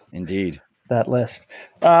us. Indeed. That list.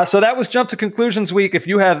 So that was Jump to Conclusions Week. If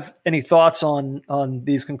you have any thoughts on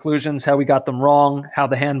these conclusions, how we got them wrong, how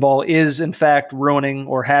the handball is in fact ruining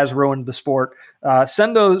or has ruined the sport,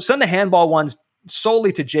 send the handball ones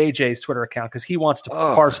solely to JJ's Twitter account because he wants to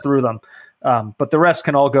parse through them. But the rest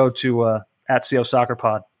can all go to at CO Soccer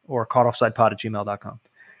Pod or caughtoffsidepod@gmail.com.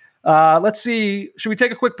 Let's see. Should we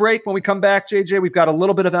take a quick break? When we come back, JJ, we've got a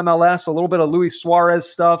little bit of MLS, a little bit of Luis Suarez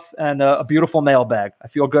stuff, and a beautiful mailbag. I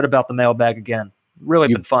feel good about the mailbag again. Really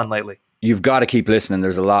been fun lately. You've got to keep listening.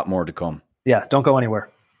 There's a lot more to come. Yeah, don't go anywhere.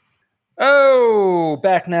 Oh,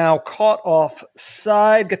 back now. Caught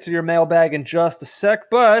Offside. Get to your mailbag in just a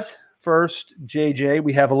sec. But first, JJ,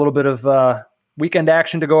 we have a little bit of weekend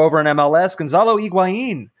action to go over in MLS. Gonzalo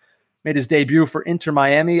Higuain made his debut for Inter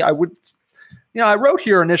Miami. I wrote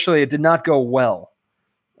here initially it did not go well.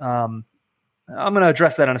 I'm going to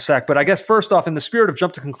address that in a sec. But I guess first off, in the spirit of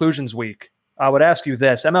Jump to Conclusions Week, I would ask you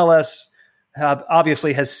this. MLS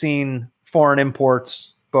obviously has seen foreign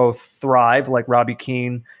imports both thrive, like Robbie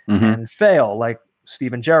Keane, and fail, like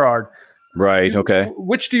Steven Gerrard. Right, okay.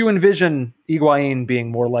 Which do you envision Higuain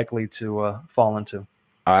being more likely to fall into?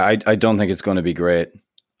 I don't think it's going to be great.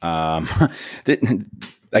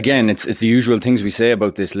 Again, it's the usual things we say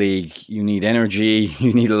about this league. You need energy.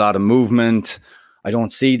 You need a lot of movement. I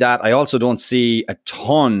don't see that. I also don't see a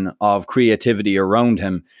ton of creativity around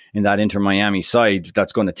him in that Inter Miami side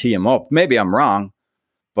that's going to tee him up. Maybe I'm wrong,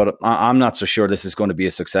 but I'm not so sure this is going to be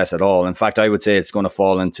a success at all. In fact, I would say it's going to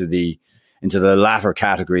fall into the latter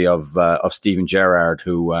category of Steven Gerrard,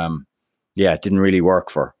 who, it didn't really work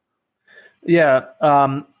for. Yeah,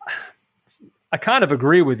 I kind of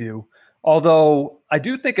agree with you. Although I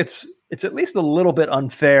do think it's at least a little bit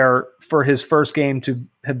unfair for his first game to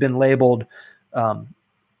have been labeled.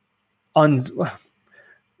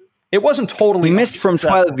 It wasn't totally. He missed from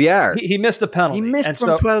 12 yards. He missed a penalty. He missed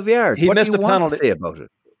from 12 yards. He missed a penalty. Say about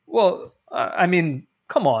it? Well, I mean,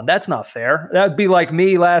 come on, that's not fair. That'd be like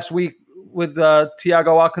me last week with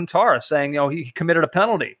Thiago Alcantara saying, he committed a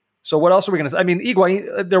penalty. So what else are we going to say? I mean,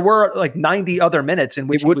 Higuain, there were like 90 other minutes in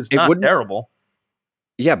which he was not terrible.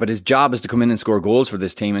 Yeah, but his job is to come in and score goals for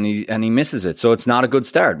this team, and he misses it, so it's not a good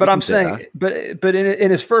start. But I'm saying, but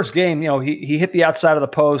in his first game, he hit the outside of the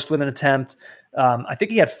post with an attempt. I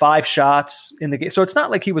think he had 5 shots in the game, so it's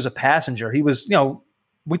not like he was a passenger. He was,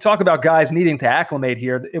 we talk about guys needing to acclimate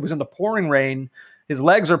here. It was in the pouring rain. His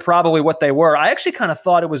legs are probably what they were. I actually kind of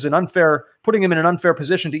thought it was putting him in an unfair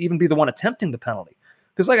position to even be the one attempting the penalty.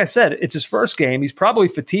 Because like I said, it's his first game. He's probably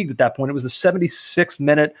fatigued at that point. It was the 76th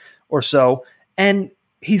minute or so. And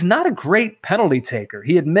he's not a great penalty taker.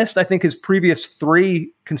 He had missed, I think, his previous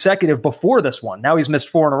 3 consecutive before this one. Now he's missed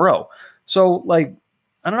 4 in a row. So, I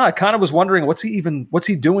don't know. I kind of was wondering, what's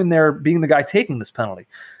he doing there being the guy taking this penalty?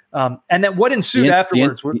 And then what ensued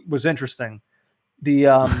afterwards was interesting.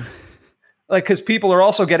 Because people are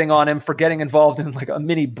also getting on him for getting involved in like a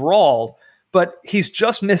mini brawl but he's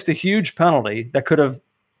just missed a huge penalty that could have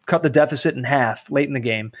cut the deficit in half late in the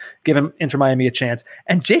game, giving Inter Miami a chance.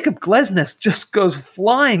 And Jacob Glesnes just goes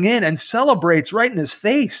flying in and celebrates right in his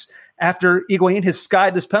face after Higuain has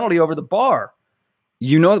skied this penalty over the bar.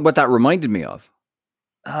 You know what that reminded me of?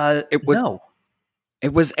 No.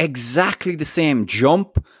 It was exactly the same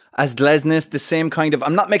jump as Glesnes, the same kind of,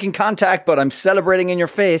 I'm not making contact, but I'm celebrating in your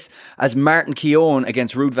face, as Martin Keown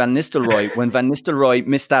against Ruud van Nistelrooy when Van Nistelrooy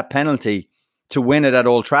missed that penalty to win it at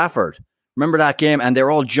Old Trafford. Remember that game? And they're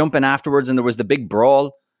all jumping afterwards and there was the big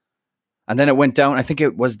brawl. And then it went down. I think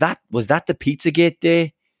it was that the Pizzagate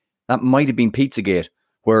day? That might have been Pizzagate,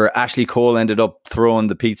 where Ashley Cole ended up throwing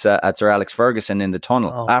the pizza at Sir Alex Ferguson in the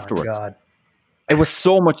tunnel afterwards. My God. It was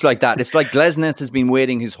so much like that. It's like Glesnes has been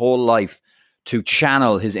waiting his whole life to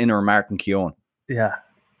channel his inner Martin Keown. Yeah.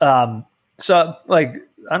 So, like,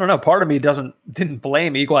 I don't know. Part of me didn't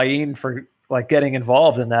blame Higuain for like getting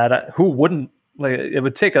involved in that. Who wouldn't? Like, it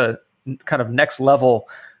would take a kind of next level.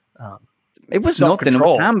 It was nothing. It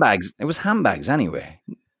was handbags. It was handbags anyway.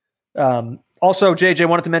 Also, JJ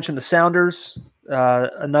wanted to mention the Sounders.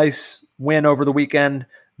 A nice win over the weekend.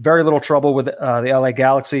 Very little trouble with the LA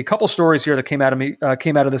Galaxy. A couple stories here that came out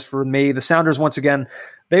of this for me. The Sounders, once again,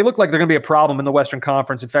 they look like they're going to be a problem in the Western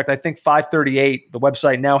Conference. In fact, I think 538, the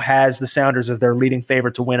website now has the Sounders as their leading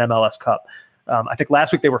favorite to win MLS Cup. I think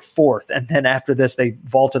last week they were fourth, and then after this they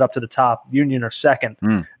vaulted up to the top. Union are second.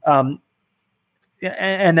 And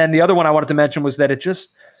then the other one I wanted to mention was that it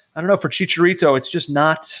just, I don't know, for Chicharito, it's just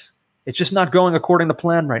not going according to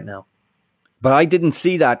plan right now. But I didn't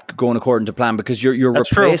see that going according to plan, because you're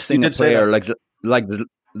replacing a player like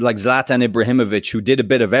Zlatan Ibrahimovic, who did a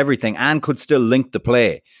bit of everything and could still link the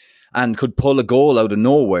play and could pull a goal out of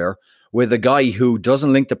nowhere, with a guy who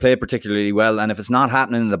doesn't link the play particularly well. And if it's not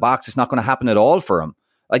happening in the box, it's not going to happen at all for him.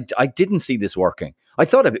 I didn't see this working. I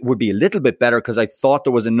thought it would be a little bit better because I thought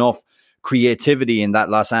there was enough creativity in that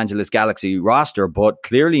Los Angeles Galaxy roster, but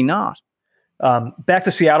clearly not. Back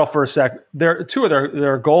to Seattle for a sec. Two of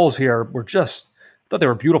their goals here were just, I thought they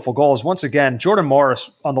were beautiful goals. Once again, Jordan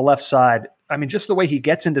Morris on the left side. I mean, just the way he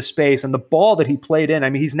gets into space and the ball that he played in. I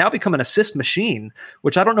mean, he's now become an assist machine,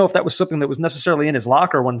 which I don't know if that was something that was necessarily in his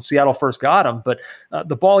locker when Seattle first got him, but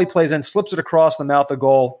the ball he plays in, slips it across the mouth of the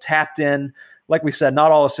goal, tapped in. Like we said,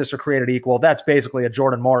 not all assists are created equal. That's basically a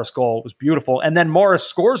Jordan Morris goal. It was beautiful. And then Morris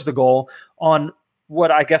scores the goal on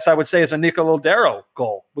what I guess I would say is a Nico Lodeiro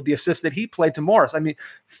goal with the assist that he played to Morris. I mean,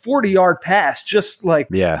 40-yard pass, just like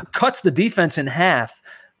cuts the defense in half.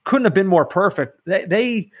 Couldn't have been more perfect.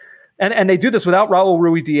 They do this without Raul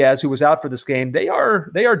Ruidiaz, who was out for this game. They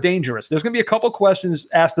are dangerous. There's going to be a couple questions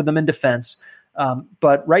asked of them in defense.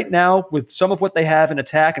 But right now, with some of what they have in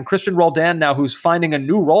attack, and Christian Roldan now, who's finding a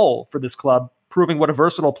new role for this club, proving what a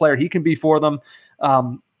versatile player he can be for them,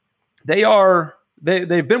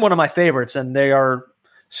 they've been one of my favorites, and they are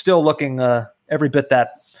still looking every bit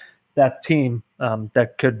that team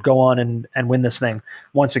that could go on and win this thing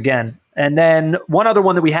once again. And then one other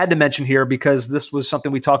one that we had to mention here, because this was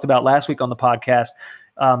something we talked about last week on the podcast.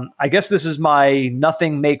 I guess this is my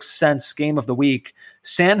nothing makes sense game of the week.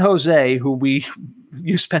 San Jose, who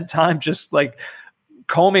you spent time just like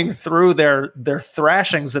combing through their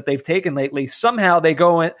thrashings that they've taken lately. Somehow they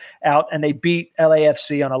go out and they beat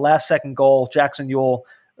LAFC on a last-second goal. Jackson Ewell,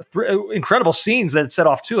 incredible scenes that it set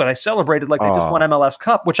off too, and I celebrated like they just won MLS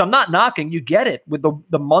Cup, which I'm not knocking. You get it with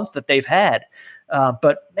the month that they've had,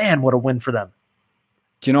 but man, what a win for them.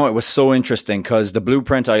 Do you know, it was so interesting because the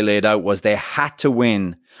blueprint I laid out was they had to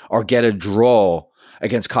win or get a draw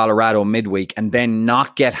against Colorado midweek and then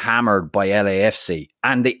not get hammered by LAFC.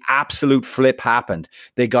 And the absolute flip happened.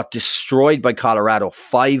 They got destroyed by Colorado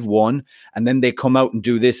 5-1, and then they come out and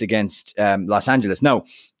do this against Los Angeles. Now,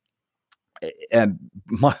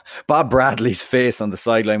 Bob Bradley's face on the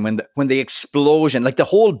sideline when the explosion, like the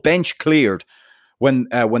whole bench cleared when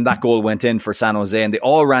that goal went in for San Jose, and they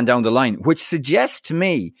all ran down the line, which suggests to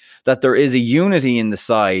me that there is a unity in the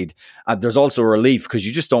side. There's also relief because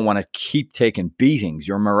you just don't want to keep taking beatings.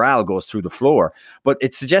 Your morale goes through the floor. But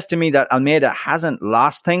it suggests to me that Almeida hasn't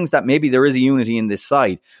lost things, that maybe there is a unity in this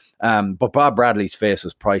side. But Bob Bradley's face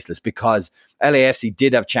was priceless because LAFC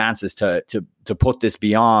did have chances to put this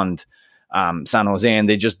beyond San Jose, and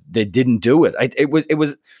they didn't do it. It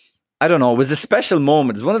was I don't know. It was a special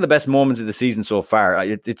moment. It's one of the best moments of the season so far.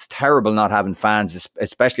 It's terrible not having fans,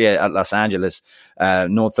 especially at Los Angeles.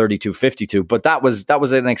 No 32-52, but that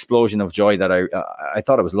was an explosion of joy that I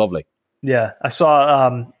thought it was lovely. Yeah, I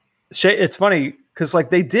saw. It's funny. because like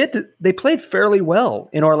they played fairly well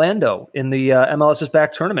in Orlando in the MLS is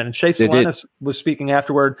Back tournament. And Shea Salinas was speaking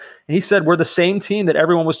afterward, and he said, we're the same team that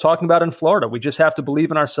everyone was talking about in Florida. We just have to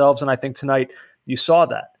believe in ourselves. And I think tonight you saw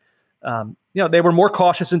that. They were more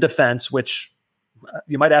cautious in defense, which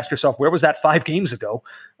you might ask yourself, where was that 5 games ago?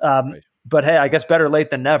 Right. But hey, I guess better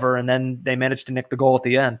late than never. And then they managed to nick the goal at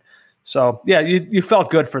the end. So yeah, you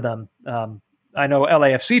felt good for them. I know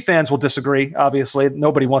LAFC fans will disagree. Obviously,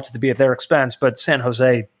 nobody wants it to be at their expense, but San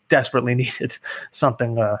Jose desperately needed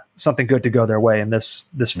something good to go their way in this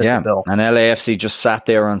fit the bill. And LAFC just sat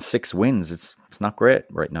there on 6 wins. It's not great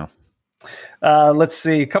right now. Let's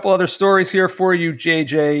see a couple other stories here for you,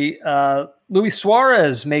 JJ. Luis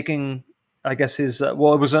Suarez making, I guess it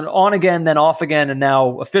was an on again, then off again, and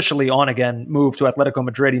now officially on again move to Atletico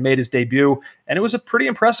Madrid. He made his debut, and it was a pretty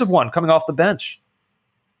impressive one coming off the bench.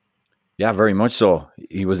 Yeah, very much so.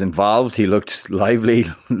 He was involved. He looked lively,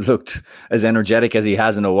 looked as energetic as he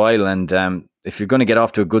has in a while. And if you're going to get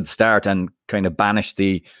off to a good start and kind of banish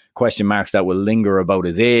the question marks that will linger about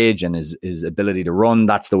his age and his ability to run,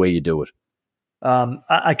 that's the way you do it.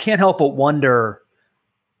 I can't help but wonder,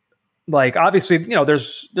 like, obviously,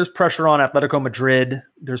 there's pressure on Atletico Madrid.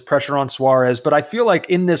 There's pressure on Suarez. But I feel like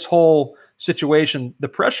in this whole situation, the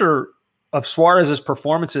pressure of Suarez's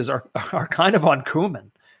performances are kind of on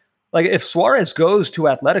Koeman. Like, if Suarez goes to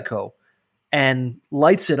Atletico and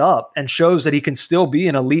lights it up and shows that he can still be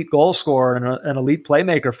an elite goal scorer and an elite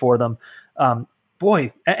playmaker for them, and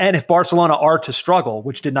if Barcelona are to struggle,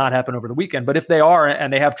 which did not happen over the weekend, but if they are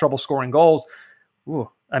and they have trouble scoring goals,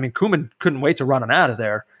 Koeman couldn't wait to run him out of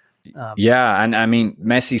there. And I mean,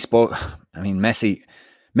 Messi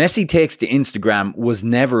takes to Instagram was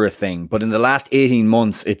never a thing, but in the last 18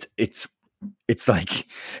 months, it's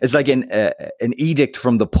like an edict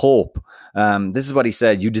from the Pope. This is what he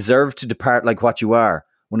said: "You deserve to depart like what you are,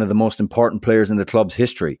 one of the most important players in the club's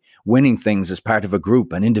history, winning things as part of a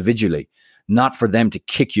group and individually, not for them to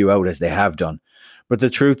kick you out as they have done. But the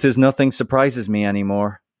truth is, nothing surprises me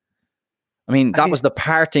anymore." I mean, that was the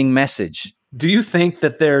parting message. Do you think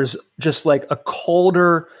that there's just like a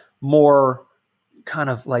colder, more kind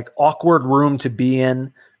of like awkward room to be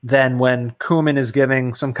in than when Koeman is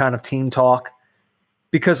giving some kind of team talk?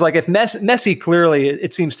 Because like if Messi clearly,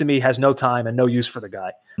 it seems to me, has no time and no use for the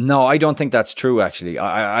guy. No, I don't think that's true, actually.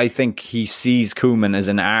 I think he sees Koeman as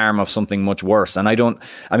an arm of something much worse. And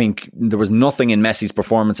there was nothing in Messi's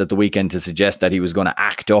performance at the weekend to suggest that he was going to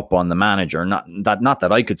act up on the manager. Not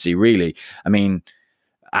that I could see, really. I mean,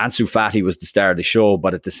 Ansu Fati was the star of the show,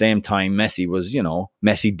 but at the same time,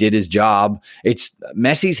 Messi did his job.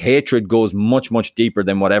 Messi's hatred goes much, much deeper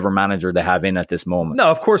than whatever manager they have in at this moment. No,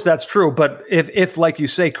 of course that's true. But if like you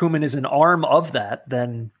say, Koeman is an arm of that,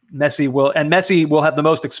 then Messi will have the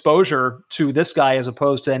most exposure to this guy as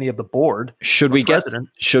opposed to any of the board. Should we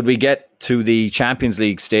get to the Champions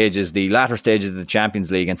League stages, the latter stages of the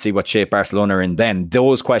Champions League, and see what shape Barcelona are in then?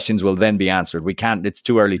 Those questions will then be answered. We can't. It's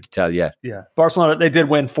too early to tell yet. Yeah, Barcelona, they did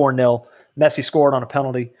win 4-0. Messi scored on a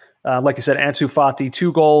penalty. Like you said, Ansu Fati,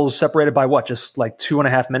 2 goals separated by just like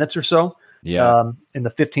 2.5 minutes or so. Yeah. In the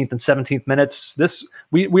 15th and 17th minutes.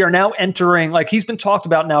 We are now entering, like, he's been talked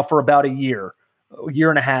about now for about a year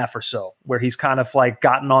and a half or so, where he's kind of like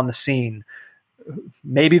gotten on the scene.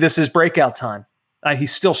 Maybe this is breakout time.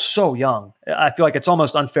 He's still so young. I feel like it's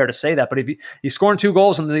almost unfair to say that, but if he's scoring 2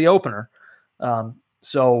 goals in the opener,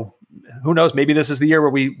 so who knows? Maybe this is the year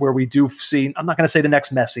where we do see. I'm not going to say the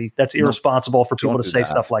next Messi. That's irresponsible for people to say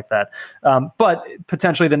stuff like that. But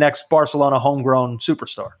potentially the next Barcelona homegrown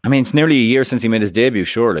superstar. I mean, it's nearly a year since he made his debut,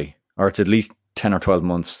 surely, or it's at least 10 or 12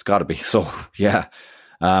 months. It's got to be. So yeah.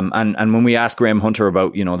 And when we ask Graham Hunter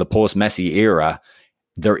about, the post-Messi era,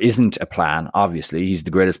 there isn't a plan. Obviously, he's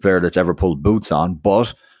the greatest player that's ever pulled boots on,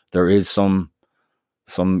 but there is some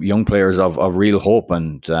young players of real hope,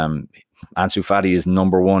 and Ansu Fati is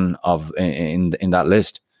number one in that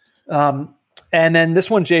list. And then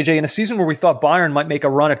this one, JJ, in a season where we thought Bayern might make a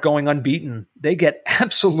run at going unbeaten, they get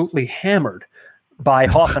absolutely hammered by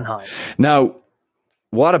Hoffenheim. Now,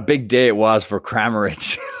 what a big day it was for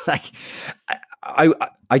Kramaric. Like,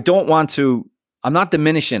 I don't want to. I'm not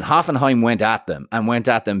diminishing. Hoffenheim went at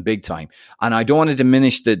them big time, and I don't want to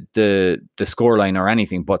diminish the scoreline or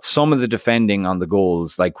anything. But some of the defending on the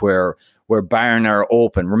goals, like where Bayern are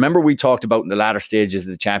open. Remember, we talked about in the latter stages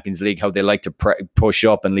of the Champions League how they like to push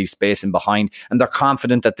up and leave space in behind, and they're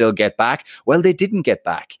confident that they'll get back. Well, they didn't get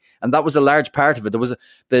back, and that was a large part of it. There was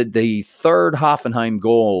the third Hoffenheim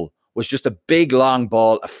goal was just a big long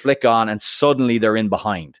ball, a flick on, and suddenly they're in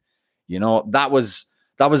behind. That was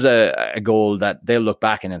a goal that they'll look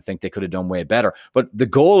back and think they could have done way better. But the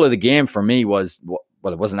goal of the game for me was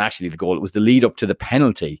well, it wasn't actually the goal. It was the lead up to the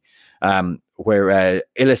penalty, where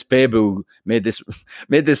Ilis Bebu made this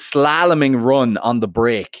slaloming run on the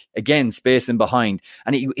break, again spacing behind,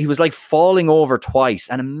 and he was like falling over twice,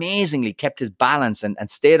 and amazingly kept his balance and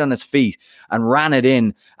stayed on his feet and ran it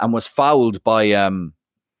in, and was fouled by and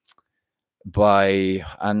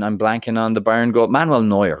I'm blanking on the Bayern goal, Manuel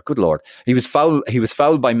Neuer. Good Lord, he was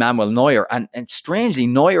fouled by Manuel Neuer, and strangely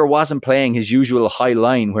Neuer wasn't playing his usual high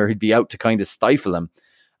line where he'd be out to kind of stifle him,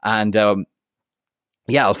 and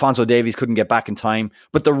Alphonso Davies couldn't get back in time.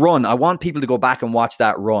 But the run, I want people to go back and watch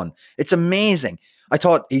that run. It's amazing. I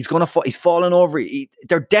thought he's fallen over.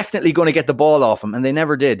 They're definitely going to get the ball off him, and they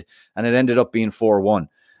never did. And it ended up being 4-1.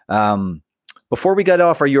 Before we get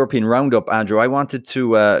off our European roundup, Andrew, I wanted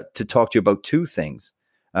to talk to you about two things.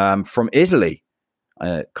 From Italy,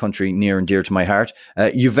 a country near and dear to my heart.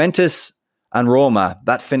 Juventus and Roma,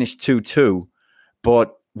 that finished 2-2.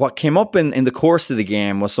 But what came up in the course of the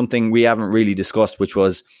game was something we haven't really discussed, which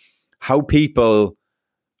was how people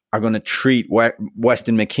are going to treat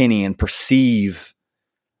Weston McKennie and perceive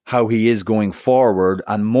how he is going forward.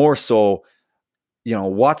 And more so,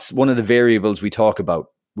 what's one of the variables we talk about?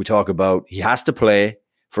 We talk about he has to play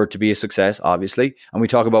for it to be a success, obviously. And we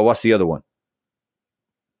talk about what's the other one?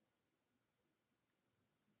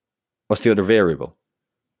 What's the other variable?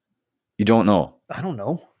 You don't know. I don't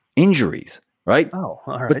know. Injuries. Right? Oh,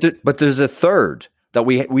 all right. But there's a third that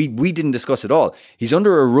we didn't discuss at all. He's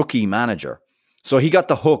under a rookie manager. So he got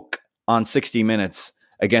the hook on 60 minutes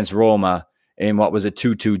against Roma in what was a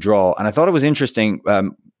 2-2 draw. And I thought it was interesting.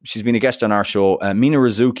 She's been a guest on our show. Mina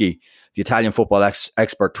Rizzucchi, the Italian football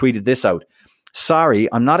expert, tweeted this out. Sorry,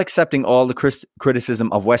 I'm not accepting all the criticism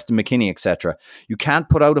of Weston McKennie, etc. You can't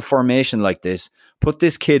put out a formation like this, put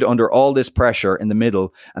this kid under all this pressure in the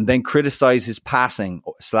middle, and then criticize his passing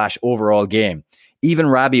 / overall game. Even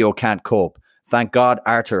Rabiot can't cope. Thank God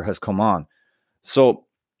Arthur has come on. So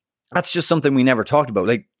that's just something we never talked about.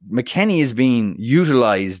 Like, McKennie is being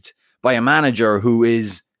utilized by a manager who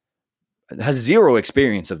has zero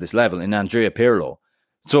experience of this level in Andrea Pirlo.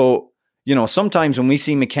 So, sometimes when we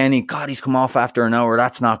see McKennie, God, he's come off after an hour.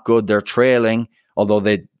 That's not good. They're trailing, although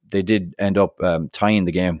they did end up tying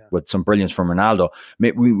the game with some brilliance from Ronaldo.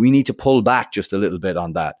 We need to pull back just a little bit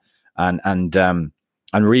on that and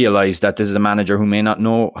realize that this is a manager who may not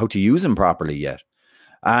know how to use him properly yet.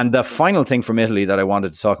 And the final thing from Italy that I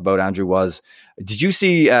wanted to talk about, Andrew, was, did you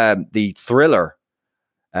see the thriller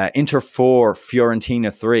Inter 4,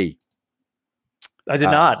 Fiorentina 3? I did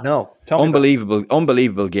not. No. Tell me.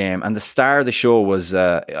 Unbelievable game. And the star of the show was,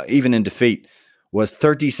 even in defeat, was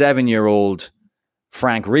 37-year-old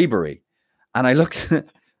Frank Ribery. And I looked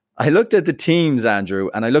at the teams,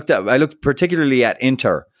 Andrew, and I looked particularly at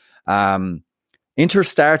Inter. Inter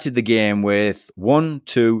started the game with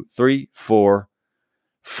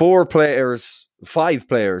 5 players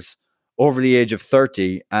over the age of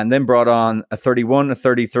 30, and then brought on a 31, a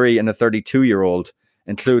 33, and a 32-year-old,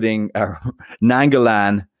 including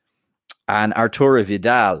Nangolan and Arturo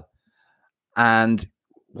Vidal. And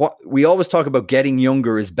what we always talk about, getting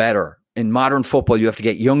younger is better. In modern football, you have to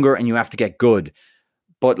get younger and you have to get good.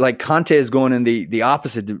 But like, Conte is going in the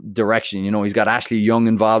opposite direction. He's got Ashley Young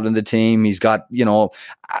involved in the team. He's got,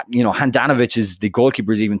 Handanovic is the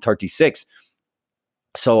goalkeeper, is even 36.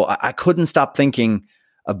 So I couldn't stop thinking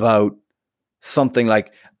about something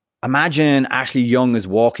like, imagine Ashley Young is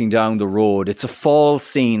walking down the road. It's a fall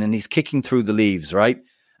scene and he's kicking through the leaves, right?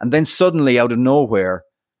 And then suddenly, out of nowhere,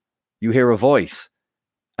 you hear a voice.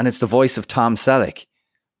 And it's the voice of Tom Selleck.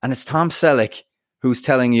 And it's Tom Selleck who's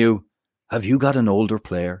telling you, have you got an older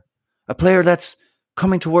player? A player that's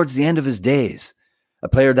coming towards the end of his days. A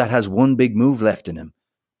player that has one big move left in him.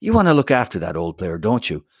 You want to look after that old player, don't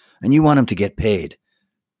you? And you want him to get paid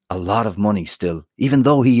a lot of money still, even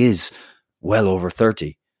though he is well over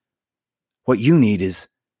 30. What you need is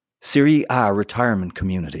Serie A retirement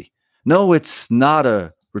community. No, it's not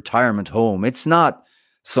a retirement home. It's not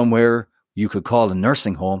somewhere you could call a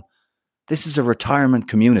nursing home. This is a retirement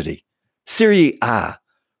community. Serie A,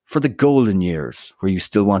 for the golden years where you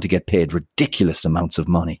still want to get paid ridiculous amounts of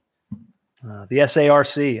money. The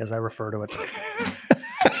SARC, as I refer to it.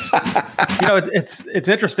 It's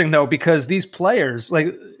interesting, though, because these players,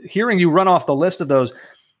 like, hearing you run off the list of those,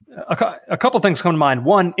 a couple things come to mind.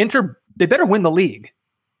 One, Inter, they better win the league.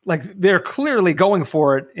 Like, they're clearly going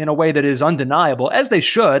for it in a way that is undeniable, as they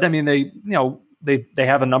should. I mean, they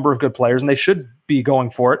have a number of good players and they should be going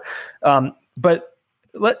for it. But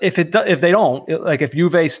if they don't, like, if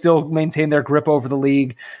Juve still maintain their grip over the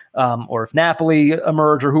league, or if Napoli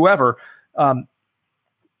emerge or whoever,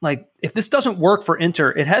 like if this doesn't work for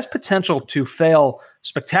Inter, it has potential to fail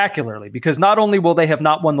spectacularly, because not only will they have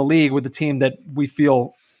not won the league with the team that we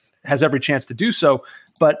feel has every chance to do so,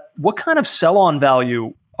 but what kind of sell-on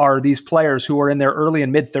value are these players who are in their early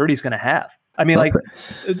and mid-30s going to have? I mean, like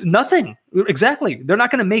nothing. Exactly. They're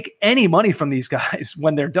not going to make any money from these guys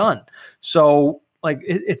when they're done. So like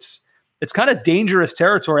it's kind of dangerous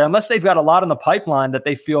territory unless they've got a lot in the pipeline that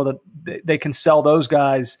they feel that they can sell those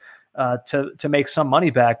guys to make some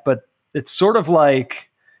money back. But it's sort of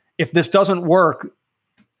like if this doesn't work,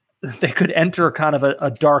 they could enter kind of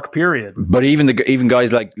a dark period. But even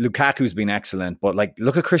guys like Lukaku's been excellent. But like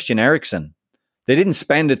look at Christian Eriksen. They didn't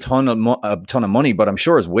spend a ton of money, but I'm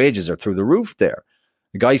sure his wages are through the roof there.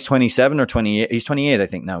 The guy's 27 or 28. He's 28, I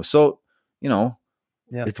think, now. So,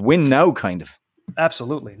 It's win now, kind of.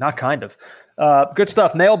 Absolutely. Not kind of. Good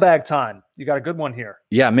stuff. Mailbag time. You got a good one here.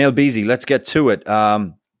 Yeah, Mail Beezy. Let's get to it.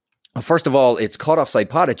 First of all, it's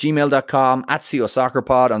caughtoffsidepod@gmail.com,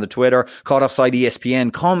 @COSoccerPod on the Twitter, caughtoffside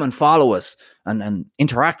ESPN. Come and follow us and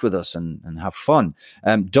interact with us and have fun.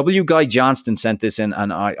 W. Guy Johnston sent this in,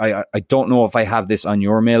 and I don't know if I have this on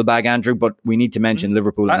your mailbag, Andrew, but we need to mention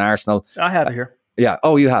Liverpool and Arsenal. I have it here. Yeah.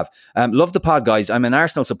 Oh, you have. Love the pod, guys. I'm an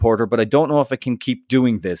Arsenal supporter, but I don't know if I can keep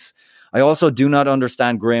doing this. I also do not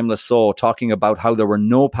understand Graham Lasso talking about how there were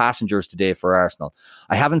no passengers today for Arsenal.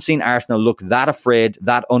 I haven't seen Arsenal look that afraid,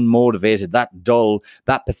 that unmotivated, that dull,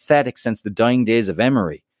 that pathetic since the dying days of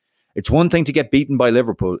Emery. It's one thing to get beaten by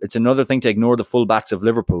Liverpool. It's another thing to ignore the fullbacks of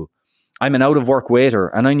Liverpool. I'm an out-of-work waiter,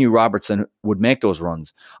 and I knew Robertson would make those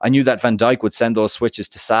runs. I knew that Van Dijk would send those switches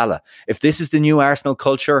to Salah. If this is the new Arsenal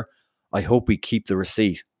culture, I hope we keep the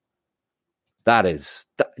receipt. That is,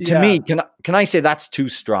 to me, can I say that's too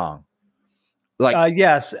strong?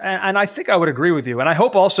 Yes, and I think I would agree with you. And I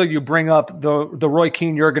hope also you bring up the Roy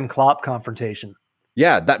Keane, Jurgen Klopp confrontation.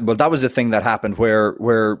 Yeah, that was the thing that happened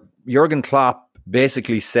where Jurgen Klopp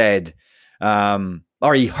basically said,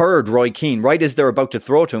 or he heard Roy Keane, right as they're about to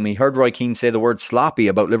throw to him, he heard Roy Keane say the word sloppy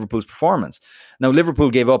about Liverpool's performance. Now, Liverpool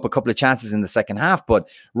gave up a couple of chances in the second half, but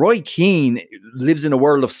Roy Keane lives in a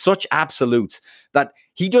world of such absolutes that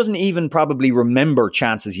he doesn't even probably remember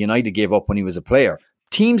chances United gave up when he was a player.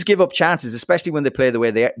 Teams give up chances, especially when they play the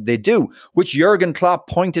way they do, which Jurgen Klopp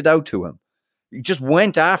pointed out to him. He just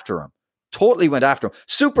went after him. Totally went after him.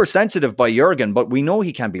 Super sensitive by Jurgen, but we know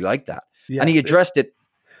he can be like that. Yes, and he addressed it.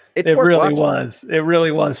 It really was. It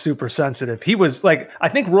really was super sensitive. He was like, I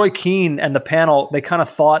think Roy Keane and the panel, they kind of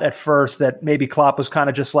thought at first that maybe Klopp was kind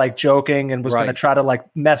of just like joking and was going to try to like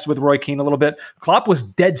mess with Roy Keane a little bit. Klopp was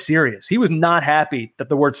dead serious. He was not happy that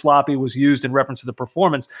the word sloppy was used in reference to the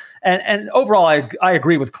performance. And overall, I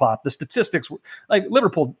agree with Klopp. The statistics, like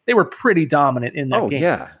Liverpool, they were pretty dominant in that game.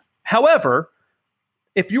 Yeah. However,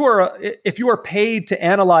 if you are paid to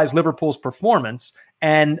analyze Liverpool's performance,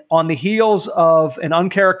 and on the heels of an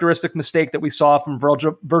uncharacteristic mistake that we saw from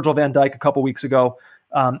Virgil van Dijk a couple weeks ago,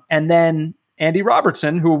 and then Andy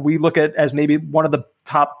Robertson, who we look at as maybe one of the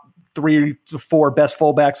top 3 to 4 best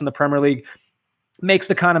fullbacks in the Premier League, makes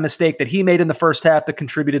the kind of mistake that he made in the first half that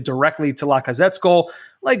contributed directly to Lacazette's goal.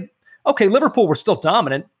 Like, okay, Liverpool were still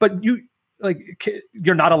dominant, but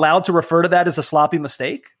you're not allowed to refer to that as a sloppy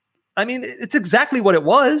mistake. I mean, it's exactly what it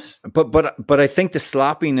was. But I think the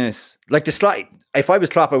sloppiness, like if I was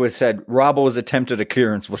Klopp, I would have said Robbo's attempt at a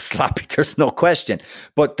clearance was sloppy. There's no question.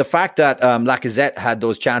 But the fact that Lacazette had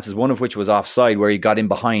those chances, one of which was offside, where he got in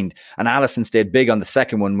behind, and Alisson stayed big on the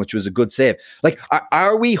second one, which was a good save. Like,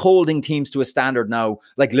 are we holding teams to a standard now,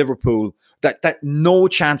 like Liverpool, that no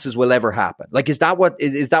chances will ever happen? Like, is that what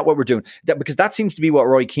we're doing? Because that seems to be what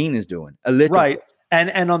Roy Keane is doing a little. Right.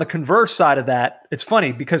 And on the converse side of that, it's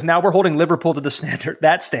funny because now we're holding Liverpool to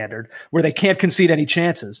that standard where they can't concede any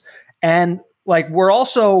chances. And like, we're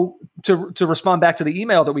also, to respond back to the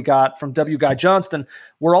email that we got from W. Guy Johnston,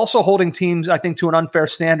 we're also holding teams, I think, to an unfair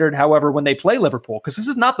standard, however, when they play Liverpool, because this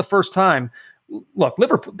is not the first time. Look,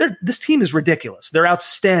 Liverpool, this team is ridiculous. They're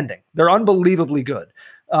outstanding. They're unbelievably good.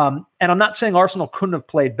 And I'm not saying Arsenal couldn't have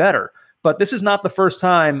played better, but this is not the first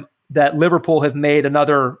time that Liverpool have made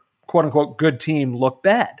another quote unquote good team look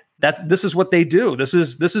bad. This is what they do. This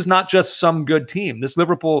is not just some good team. This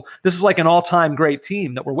is like an all-time great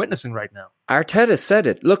team that we're witnessing right now. Arteta said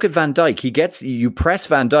it. Look at Van Dijk. You press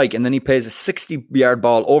Van Dijk and then he plays a 60-yard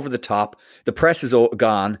ball over the top. The press is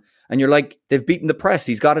gone. And you're like, they've beaten the press.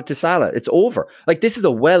 He's got it to Salah. It's over. Like, this is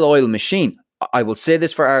a well-oiled machine. I will say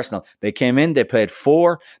this for Arsenal. They came in, they played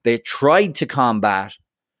 4. They tried to combat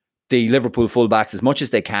the Liverpool fullbacks as much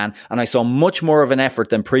as they can, and I saw much more of an effort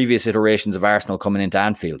than previous iterations of Arsenal coming into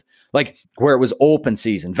Anfield, like where it was open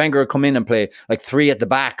season. Wenger would come in and play like 3 at the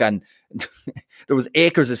back, and there was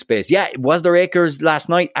acres of space. Yeah, was there acres last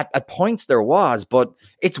night? At points there was, but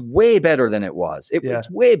it's way better than it was. It's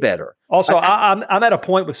way better. Also, I'm at a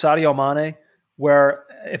point with Sadio Mane where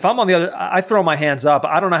if I'm on the other, I throw my hands up.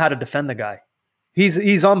 I don't know how to defend the guy.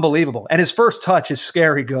 He's unbelievable, and his first touch is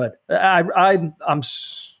scary good. I'm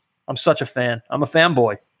such a fan. I'm a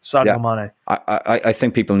fanboy. Sadio Mane. I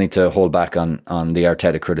think people need to hold back on the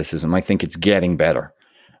Arteta criticism. I think it's getting better.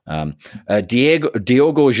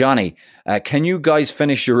 Diogo Gianni, can you guys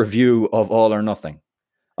finish your review of All or Nothing?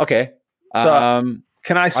 Okay. So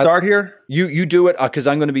can I start here? You do it because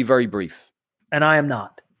I'm going to be very brief. And I am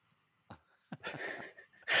not.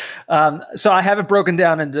 So I have it broken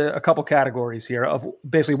down into a couple categories here of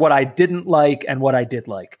basically what I didn't like and what I did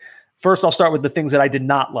like. First, I'll start with the things that I did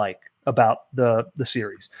not like about the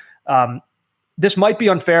series. This might be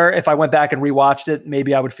unfair. If I went back and rewatched it,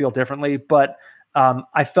 maybe I would feel differently. But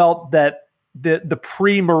I felt that the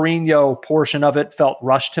pre-Mourinho portion of it felt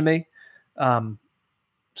rushed to me.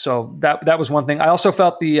 So that was one thing. I also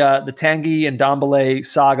felt the Tanguy and Ndombele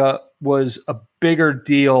saga was a bigger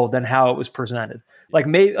deal than how it was presented.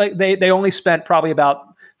 They only spent probably about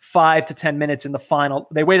 5 to 10 minutes in the final.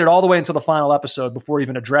 They waited all the way until the final episode before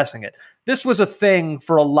even addressing it. This was a thing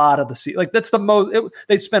for a lot of the season. That's the most.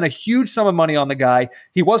 They spent a huge sum of money on the guy.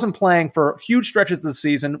 He wasn't playing for huge stretches of the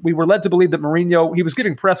season. We were led to believe that Mourinho. He was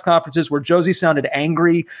giving press conferences where Josie sounded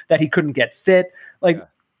angry that he couldn't get fit.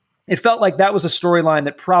 It felt like that was a storyline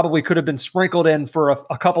that probably could have been sprinkled in for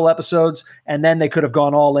a couple episodes, and then they could have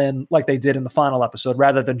gone all in like they did in the final episode,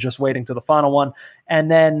 rather than just waiting to the final one. And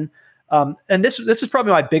then. And this is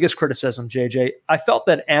probably my biggest criticism, JJ. I felt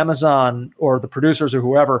that Amazon or the producers or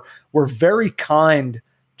whoever were very kind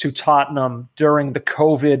to Tottenham during the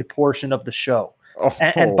COVID portion of the show. Oh.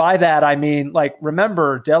 And by that, I mean,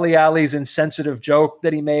 remember Dele Alli's insensitive joke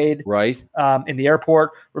that he made in the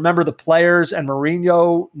airport. Remember the players and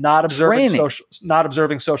Mourinho not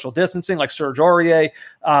observing social distancing, like Serge Aurier.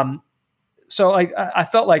 So I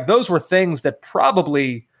felt like those were things that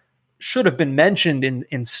probably should have been mentioned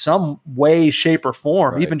in some way, shape, or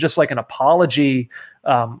form, even just like an apology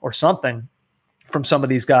or something from some of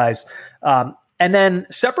these guys. And then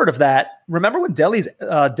separate of that, remember when Dele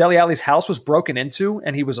Alli's house was broken into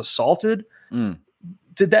and he was assaulted?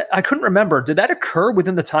 I couldn't remember. Did that occur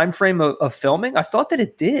within the time frame of filming? I thought that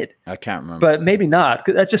it did. I can't remember. But maybe not.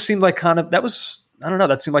 That just seemed like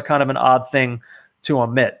that seemed like kind of an odd thing to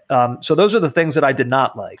omit. So those are the things that I did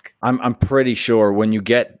not like. I'm pretty sure when you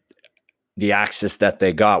get the access that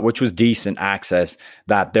they got, which was decent access,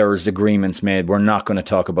 that there was agreements made. We're not going to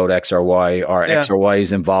talk about X or Y, or X or Y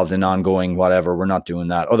is involved in ongoing whatever. We're not doing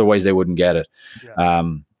that. Otherwise, they wouldn't get it. Yeah.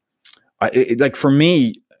 For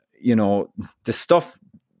me, the stuff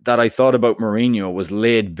that I thought about Mourinho was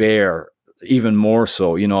laid bare even more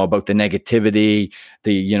so, about the negativity,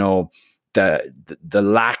 the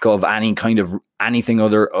lack of any kind of anything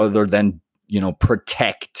other than,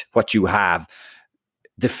 protect what you have.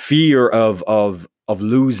 The fear of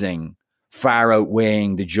losing far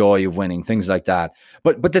outweighing the joy of winning, things like that.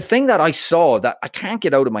 But the thing that I saw that I can't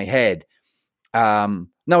get out of my head. Now,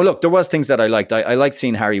 look, there was things that I liked. I liked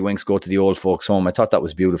seeing Harry Winks go to the old folks' home. I thought that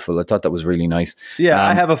was beautiful. I thought that was really nice. Yeah,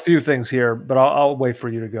 I have a few things here, but I'll wait for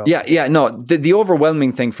you to go. Yeah. No, the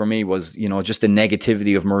overwhelming thing for me was, just the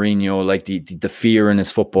negativity of Mourinho, like the fear in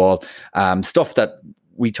his football, stuff that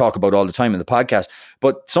we talk about all the time in the podcast.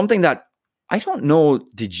 But something that I don't know,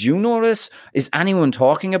 did you notice? Is anyone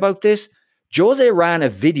talking about this? Jose ran a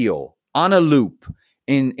video on a loop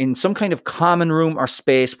in some kind of common room or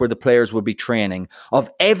space where the players would be training of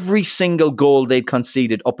every single goal they'd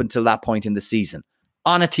conceded up until that point in the season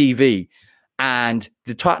on a TV, and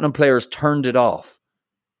the Tottenham players turned it off.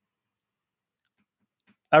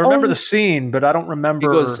 I remember the scene, but I don't remember.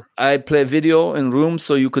 Because I play video in rooms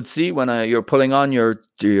so you could see when you're pulling on your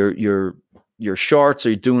shorts or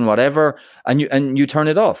you're doing whatever, and you turn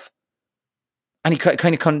it off. And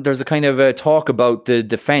there's a kind of a talk about the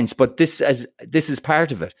defense, but this is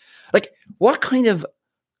part of it. Like, what kind of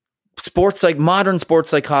modern sports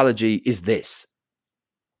psychology is this?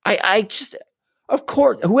 I just, of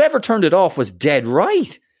course, whoever turned it off was dead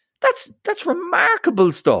right. That's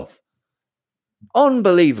remarkable stuff.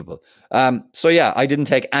 Unbelievable. So yeah, I didn't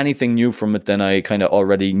take anything new from it than I kind of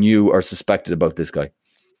already knew or suspected about this guy.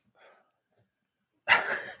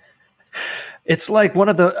 It's like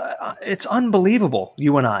it's unbelievable,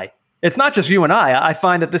 you and I. It's not just you and I. I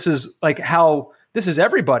find that this is like how this is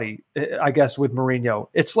everybody, I guess, with Mourinho.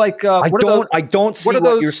 It's like, I don't see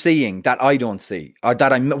what you're seeing that I don't see. Or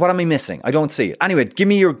what am I missing? I don't see it. Anyway, give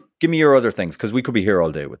me your other things, because we could be here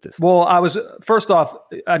all day with this. Well, first off,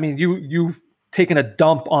 I mean, you taken a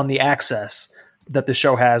dump on the access that the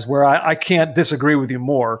show has, where I can't disagree with you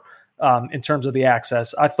more in terms of the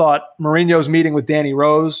access. I thought Mourinho's meeting with Danny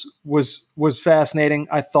Rose was fascinating.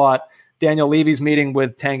 I thought Daniel Levy's meeting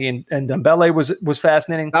with Tanguy and Dembele was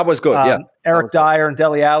fascinating. That was good. Eric Dyer and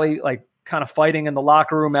Dele Alli kind of fighting in the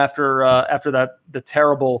locker room after the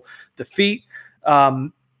terrible defeat.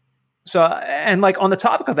 So on the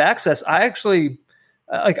topic of access, I actually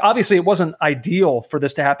obviously it wasn't ideal for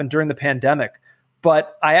this to happen during the pandemic,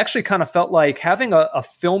 but I actually kind of felt like having a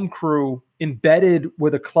film crew embedded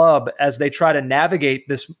with a club as they try to navigate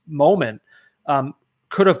this moment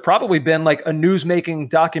could have probably been like a news-making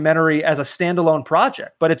documentary as a standalone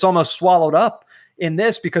project, but it's almost swallowed up in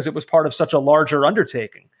this because it was part of such a larger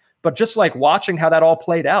undertaking. But just like watching how that all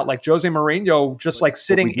played out, like Jose Mourinho just like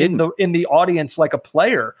sitting in the audience like a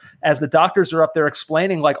player as the doctors are up there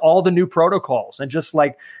explaining like all the new protocols and just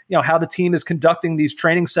like, how the team is conducting these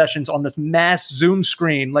training sessions on this mass Zoom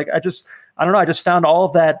screen. Like I don't know. I just found all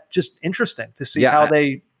of that just interesting to see how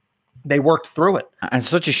they worked through it. And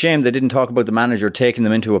such a shame they didn't talk about the manager taking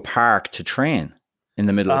them into a park to train in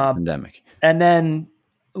the middle of the pandemic. And then,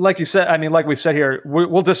 like you said, like we've said here,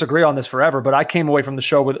 we'll disagree on this forever, but I came away from the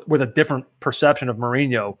show with a different perception of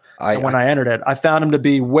Mourinho when I entered it. I found him to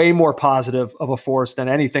be way more positive of a force than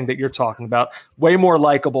anything that you're talking about, way more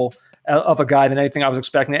likable of a guy than anything I was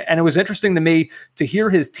expecting. And it was interesting to me to hear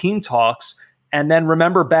his team talks and then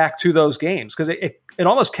remember back to those games, because it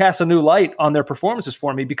almost casts a new light on their performances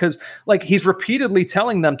for me, because like he's repeatedly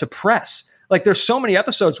telling them to press. Like there's so many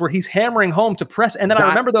episodes where he's hammering home to press, and then I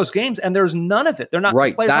remember those games, and there's none of it. They're not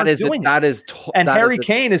right. doing it. And Harry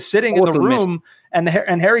Kane is sitting in the room, and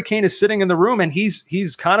Harry Kane is sitting in the room, and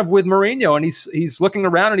he's kind of with Mourinho, and he's looking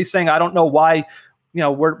around and he's saying, I don't know why,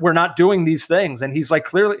 we're not doing these things, and he's like,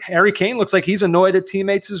 clearly Harry Kane looks like he's annoyed at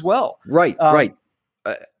teammates as well. Right, right.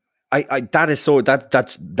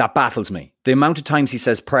 That baffles me. The amount of times he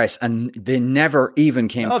says press, and they never even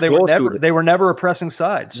came. No, they were never a pressing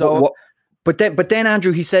side. So. But then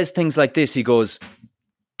Andrew, he says things like this. He goes,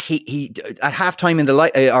 he at halftime in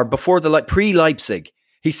the or before the pre-Leipzig,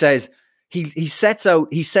 he says he says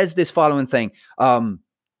this following thing: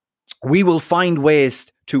 we will find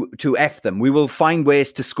ways to F them. We will find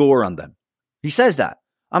ways to score on them. He says that.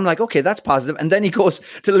 I'm like, okay, that's positive. And then he goes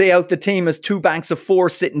to lay out the team as two banks of four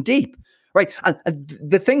sitting deep, right? And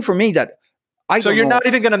the thing for me that. So you're not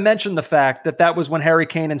even going to mention the fact that was when Harry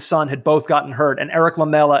Kane and Son had both gotten hurt, and Eric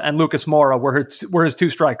Lamela and Lucas Moura were his two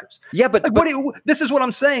strikers. Yeah, but, this is what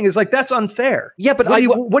I'm saying is like that's unfair. Yeah, but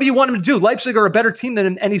what do you want him to do? Leipzig are a better team than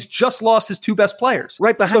him, and he's just lost his two best players.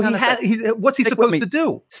 Right, but what's he supposed to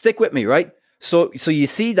do? Stick with me, right? So you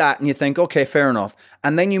see that and you think, okay, fair enough,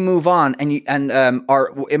 and then you move on,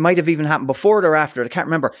 or it might have even happened before or after. I can't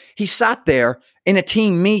remember. He sat there in a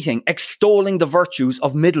team meeting extolling the virtues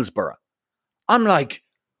of Middlesbrough. I'm like,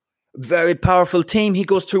 very powerful team. He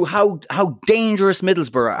goes through how dangerous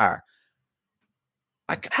Middlesbrough are.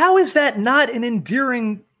 How is that not an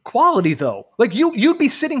endearing quality, though? Like you'd be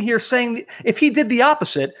sitting here saying, if he did the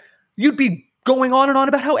opposite, you'd be going on and on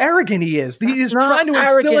about how arrogant he is. He's trying to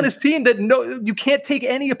instill in his team that you can't take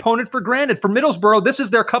any opponent for granted. For Middlesbrough, this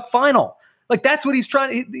is their cup final. Like that's what he's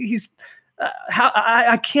trying.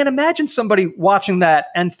 I can't imagine somebody watching that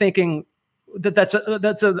and thinking, that's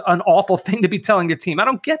an awful thing to be telling your team. I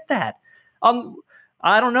don't get that.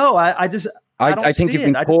 I don't know. I think you've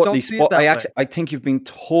been totally spun. I think you've been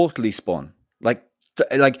totally spun.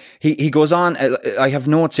 Like he goes on. I have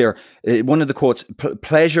notes here. One of the quotes: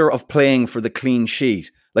 "Pleasure of playing for the clean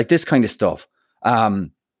sheet." Like this kind of stuff.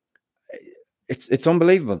 It's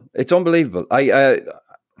unbelievable. It's unbelievable.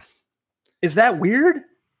 Is that weird?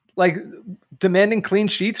 Like demanding clean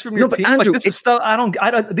sheets from your team? Andrew, like this is stuff I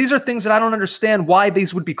don't. These are things that I don't understand why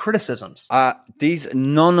these would be criticisms. But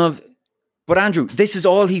Andrew, this is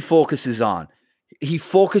all he focuses on. He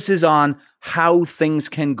focuses on how things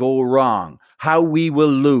can go wrong, how we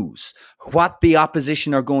will lose, what the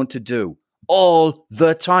opposition are going to do all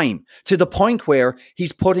the time, to the point where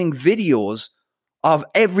he's putting videos of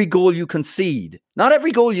every goal you concede, not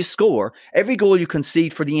every goal you score, every goal you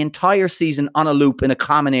concede for the entire season on a loop in a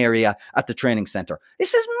common area at the training center.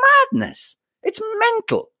 This is madness. It's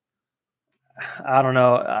mental. I don't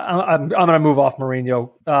know. I'm going to move off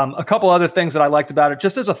Mourinho. A couple other things that I liked about it,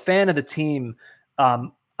 just as a fan of the team,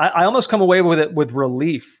 I almost come away with it with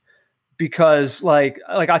relief, because like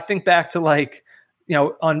I think back to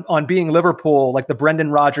on being Liverpool, like the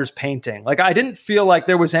Brendan Rodgers painting. Like I didn't feel like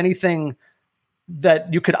there was anything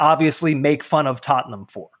that you could obviously make fun of Tottenham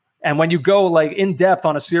for. And when you go like in depth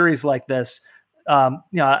on a series like this,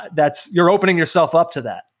 you're opening yourself up to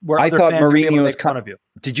that. Where I thought Mourinho make fun of you.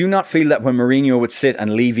 Did you not feel that when Mourinho would sit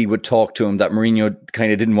and Levy would talk to him, that Mourinho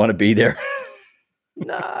kind of didn't want to be there?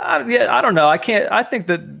 I don't know. I think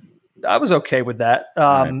that I was okay with that.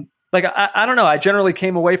 Right. Like, I don't know. I generally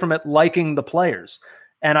came away from it liking the players.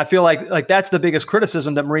 And I feel like that's the biggest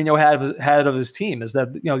criticism that Mourinho had of his team, is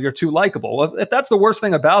that, you're too likable. If that's the worst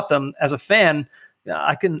thing about them as a fan,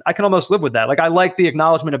 I can almost live with that. Like, I like the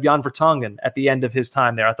acknowledgement of Jan Vertonghen at the end of his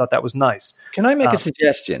time there. I thought that was nice. Can I make a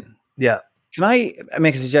suggestion? Yeah. Can I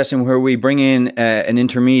make a suggestion where we bring in an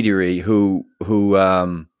intermediary who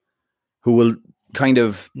will kind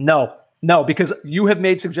of... No, because you have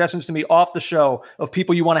made suggestions to me off the show of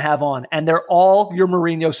people you want to have on, and they're all your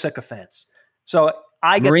Mourinho sycophants. So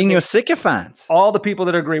I get Mourinho sycophants. All the people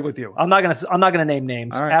that agree with you. I'm not gonna name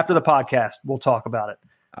names. Right. After the podcast, we'll talk about it.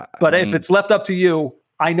 But if it's left up to you,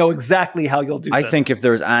 I know exactly how you'll do it. I think if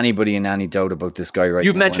there's anybody in any doubt about this guy right now.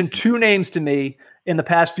 You've mentioned 2 names to me in the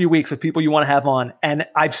past few weeks of people you want to have on, and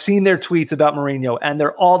I've seen their tweets about Mourinho, and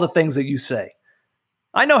they're all the things that you say.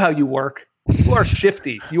 I know how you work. You are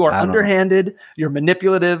shifty. You are underhanded. You're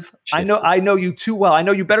manipulative. Shifty. I know you too well. I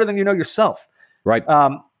know you better than you know yourself. Right.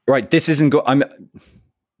 Right. This isn't going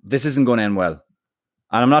to end well.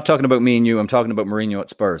 And I'm not talking about me and you. I'm talking about Mourinho at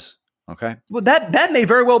Spurs. Okay. Well, that may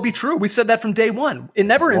very well be true. We said that from day one. It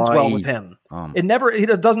never ends well with him.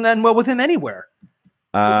 It doesn't end well with him anywhere.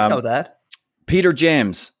 So you know that. Peter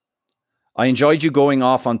James, I enjoyed you going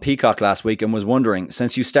off on Peacock last week and was wondering,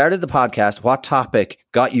 since you started the podcast, what topic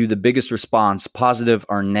got you the biggest response, positive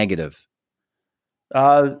or negative?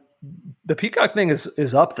 The Peacock thing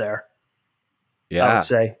is up there. Yeah. I would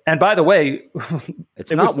say. And by the way,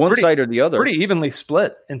 it's not one side or the other. Pretty evenly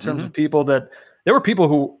split in terms of people that there were people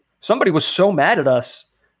who somebody was so mad at us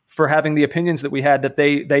for having the opinions that we had that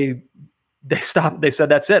they stopped. They said,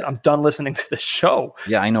 that's it. I'm done listening to this show.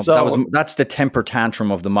 Yeah, I know. So, that's the temper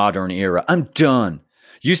tantrum of the modern era. I'm done.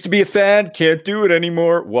 Used to be a fan. Can't do it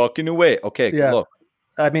anymore. Walking away. Okay. Yeah. Look.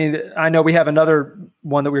 I mean, I know we have another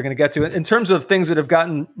one that we're going to get to. In terms of things that have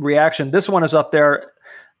gotten reaction, this one is up there.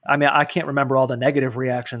 I mean, I can't remember all the negative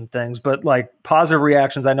reaction things, but like positive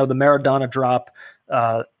reactions. I know the Maradona drop,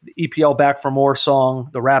 the EPL Back for More song,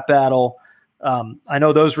 the rap battle. I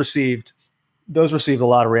know those received a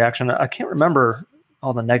lot of reaction. I can't remember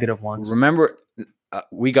all the negative ones. Remember,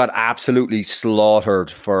 we got absolutely slaughtered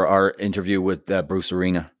for our interview with Bruce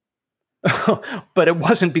Arena. But it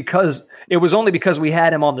was only because we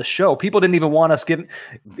had him on the show. People didn't even want us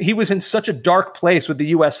he was in such a dark place with the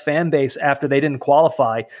US fan base after they didn't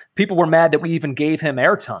qualify. People were mad that we even gave him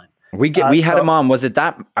airtime. We had him on. Was it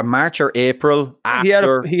that March or April?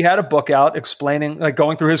 After? He had a book out explaining, like,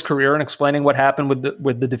 going through his career and explaining what happened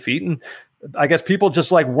with the defeat. And I guess people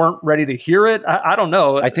just like weren't ready to hear it. I don't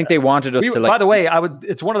know. I think they wanted us to. By the way,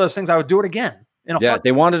 it's one of those things I would do it again.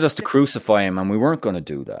 They wanted us to crucify him, and we weren't going to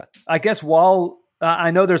do that. I guess while I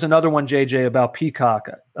know there's another one, JJ, about Peacock.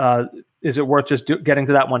 Is it worth just getting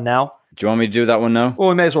to that one now? Do you want me to do that one now? Well,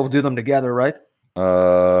 we may as well do them together, right?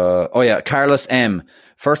 Carlos M.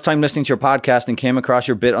 First time listening to your podcast and came across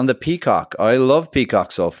your bit on the Peacock. I love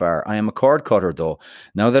Peacock so far. I am a cord cutter though.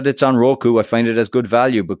 Now that it's on Roku, I find it as good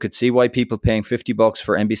value, but could see why people paying $50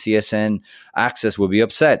 for NBCSN access would be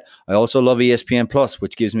upset. I also love ESPN Plus,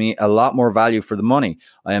 which gives me a lot more value for the money.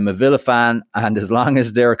 I am a Villa fan, and as long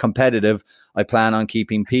as they're competitive, I plan on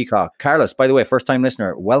keeping Peacock. Carlos, by the way, first time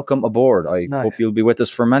listener, welcome aboard. I hope you'll be with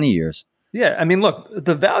us for many years. Yeah, I mean, look,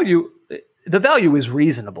 the value is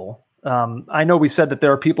reasonable. I know we said that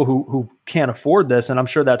there are people who can't afford this, and I'm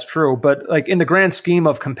sure that's true. But like in the grand scheme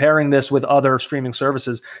of comparing this with other streaming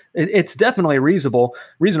services, it's definitely reasonable.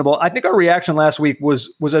 I think our reaction last week was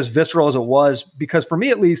as visceral as it was, because for me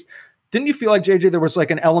at least, didn't you feel like, JJ, there was like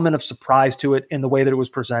an element of surprise to it in the way that it was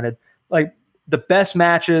presented? Like the best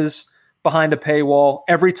matches behind a paywall,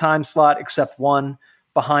 every time slot except one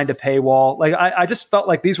behind a paywall. Like I just felt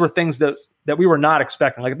like these were things that we were not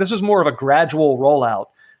expecting. Like this was more of a gradual rollout.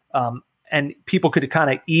 And people could kind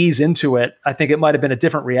of ease into it. I think it might have been a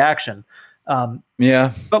different reaction. But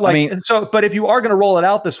but if you are going to roll it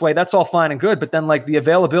out this way, that's all fine and good. But then like the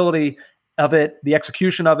availability of it, the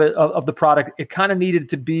execution of it, of the product, it kind of needed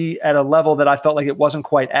to be at a level that I felt like it wasn't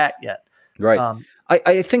quite at yet. Right.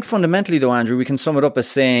 I think fundamentally though, Andrew, we can sum it up as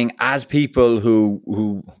saying, as people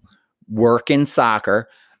who work in soccer,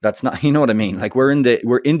 that's not, you know what I mean? Like we're in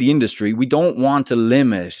the industry. We don't want to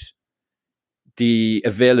limit the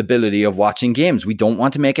availability of watching games. We don't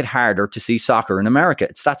want to make it harder to see soccer in America.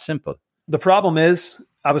 It's that simple. The problem is,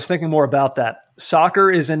 I was thinking more about that. Soccer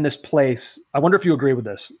is in this place. I wonder if you agree with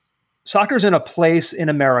this. Soccer is in a place in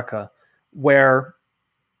America where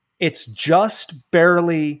it's just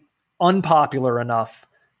barely unpopular enough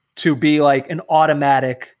to be like an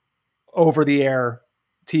automatic over-the-air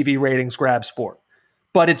TV ratings grab sport.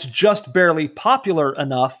 But it's just barely popular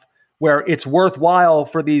enough where it's worthwhile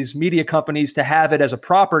for these media companies to have it as a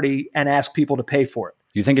property and ask people to pay for it.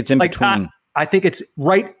 You think it's in between? I think it's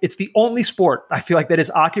right. It's the only sport I feel like that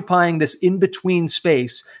is occupying this in-between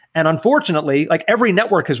space. And unfortunately, like every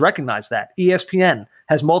network has recognized that. ESPN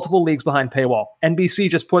has multiple leagues behind paywall. NBC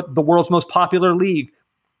just put the world's most popular league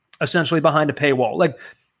essentially behind a paywall. Like,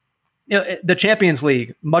 you know, the Champions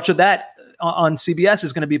League, much of that on CBS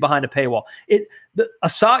is going to be behind a paywall.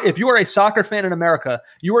 If you are a soccer fan in America,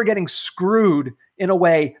 you are getting screwed in a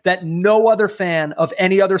way that no other fan of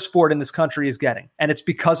any other sport in this country is getting. And it's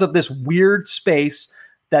because of this weird space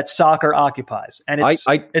that soccer occupies. And I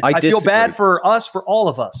feel bad for all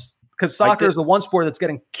of us, because soccer is the one sport that's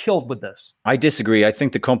getting killed with this. I disagree. I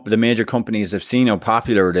think the major companies have seen how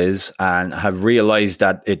popular it is and have realized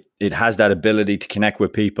that it has that ability to connect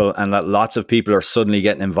with people, and that lots of people are suddenly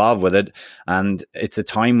getting involved with it. And it's a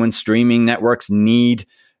time when streaming networks need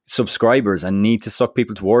subscribers and need to suck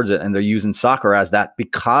people towards it, and they're using soccer as that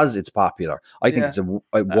because it's popular. I think it's a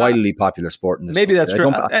widely popular sport in this maybe country.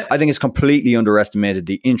 That's true. I think it's completely underestimated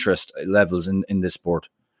the interest levels in this sport.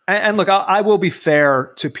 And look, I will be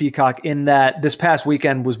fair to Peacock in that this past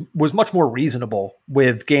weekend was much more reasonable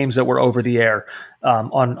with games that were over the air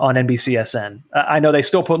on NBCSN. I know they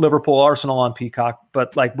still put Liverpool Arsenal on Peacock,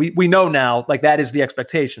 but like we know now, like that is the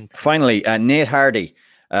expectation. Finally, Nate Hardy.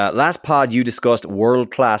 Last pod, you discussed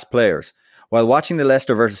world-class players. While watching the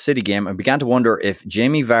Leicester versus City game, I began to wonder if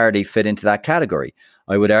Jamie Vardy fit into that category.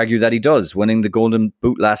 I would argue that he does, winning the Golden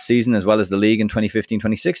Boot last season as well as the league in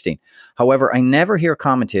 2015-2016. However, I never hear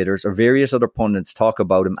commentators or various other pundits talk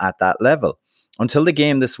about him at that level. Until the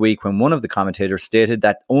game this week, when one of the commentators stated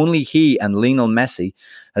that only he and Lionel Messi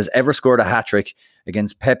has ever scored a hat-trick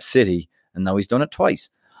against Pep City, and now he's done it twice.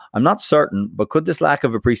 I'm not certain, but could this lack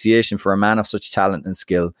of appreciation for a man of such talent and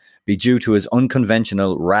skill be due to his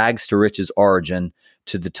unconventional rags to riches origin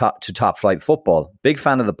to top flight football? Big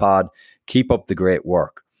fan of the pod. Keep up the great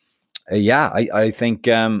work. I think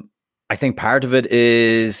part of it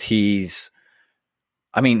is his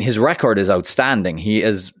record is outstanding. He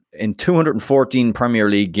is in 214 Premier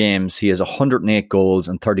League games. He has 108 goals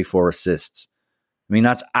and 34 assists. I mean,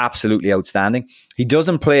 that's absolutely outstanding. He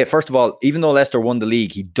doesn't play, first of all, even though Leicester won the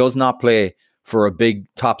league, he does not play for a big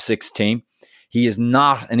top six team. He is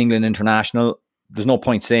not an England international. There's no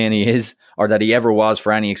point saying he is or that he ever was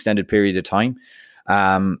for any extended period of time.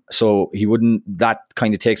 So he wouldn't, that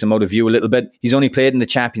kind of takes him out of view a little bit. He's only played in the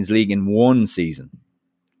Champions League in one season,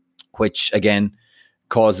 which again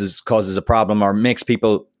causes a problem or makes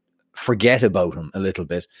people forget about him a little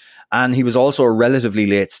bit. And he was also a relatively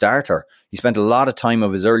late starter. He spent a lot of time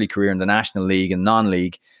of his early career in the National League and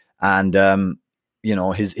non-league. And,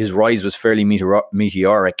 his rise was fairly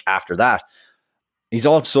meteoric after that. He's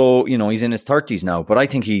also, he's in his 30s now, but I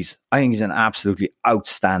think he's an absolutely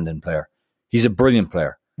outstanding player. He's a brilliant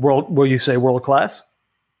player. Will you say world class?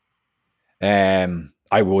 I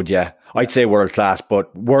would, yeah. I'd say world class,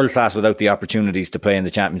 but world class without the opportunities to play in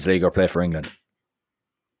the Champions League or play for England.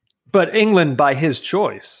 But England by his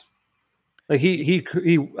choice. Like he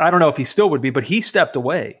I don't know if he still would be, but he stepped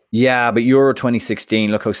away. Yeah, but Euro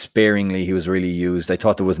 2016, look how sparingly he was really used. I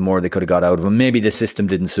thought there was more they could have got out of him. Maybe the system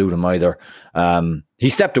didn't suit him either. He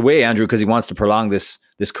stepped away, Andrew, because he wants to prolong this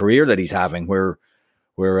career that he's having.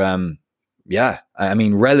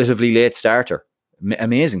 Relatively late starter.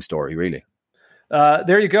 Amazing story, really.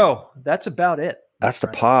 There you go. That's about it. That's the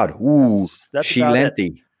pod. Ooh, that's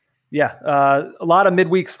Shilenti. Yeah, a lot of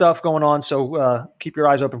midweek stuff going on, so keep your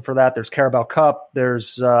eyes open for that. There's Carabao Cup.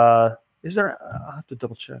 There's is there? I'll have to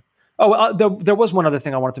double check. Oh, there was one other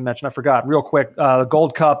thing I wanted to mention. I forgot real quick. The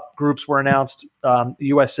Gold Cup groups were announced.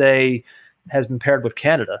 USA has been paired with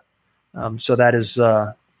Canada, so that is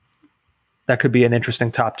that could be an interesting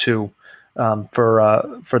top two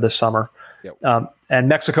for this summer. Yep. And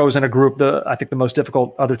Mexico's in a group. I think the most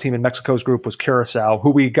difficult other team in Mexico's group was Curacao, who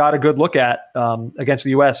we got a good look at against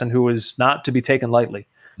the U.S. and who is not to be taken lightly.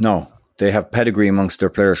 No, they have pedigree amongst their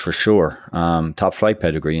players for sure. Top flight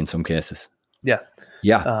pedigree in some cases. Yeah.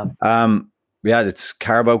 It's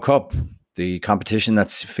Carabao Cup, the competition that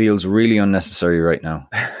feels really unnecessary right now.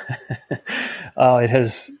 It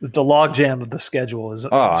has the logjam of the schedule is.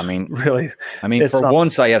 Really. For something.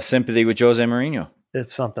 Once, I have sympathy with Jose Mourinho.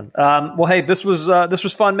 It's something. Well, hey, this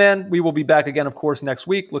was fun, man. We will be back again, of course, next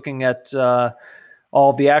week, looking at all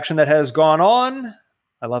of the action that has gone on.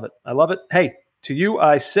 I love it. Hey, to you,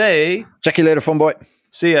 I say, check you later, fun boy.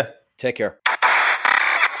 See ya. Take care.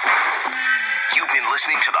 You've been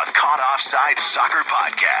listening to the Caught Offside Soccer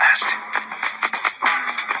Podcast.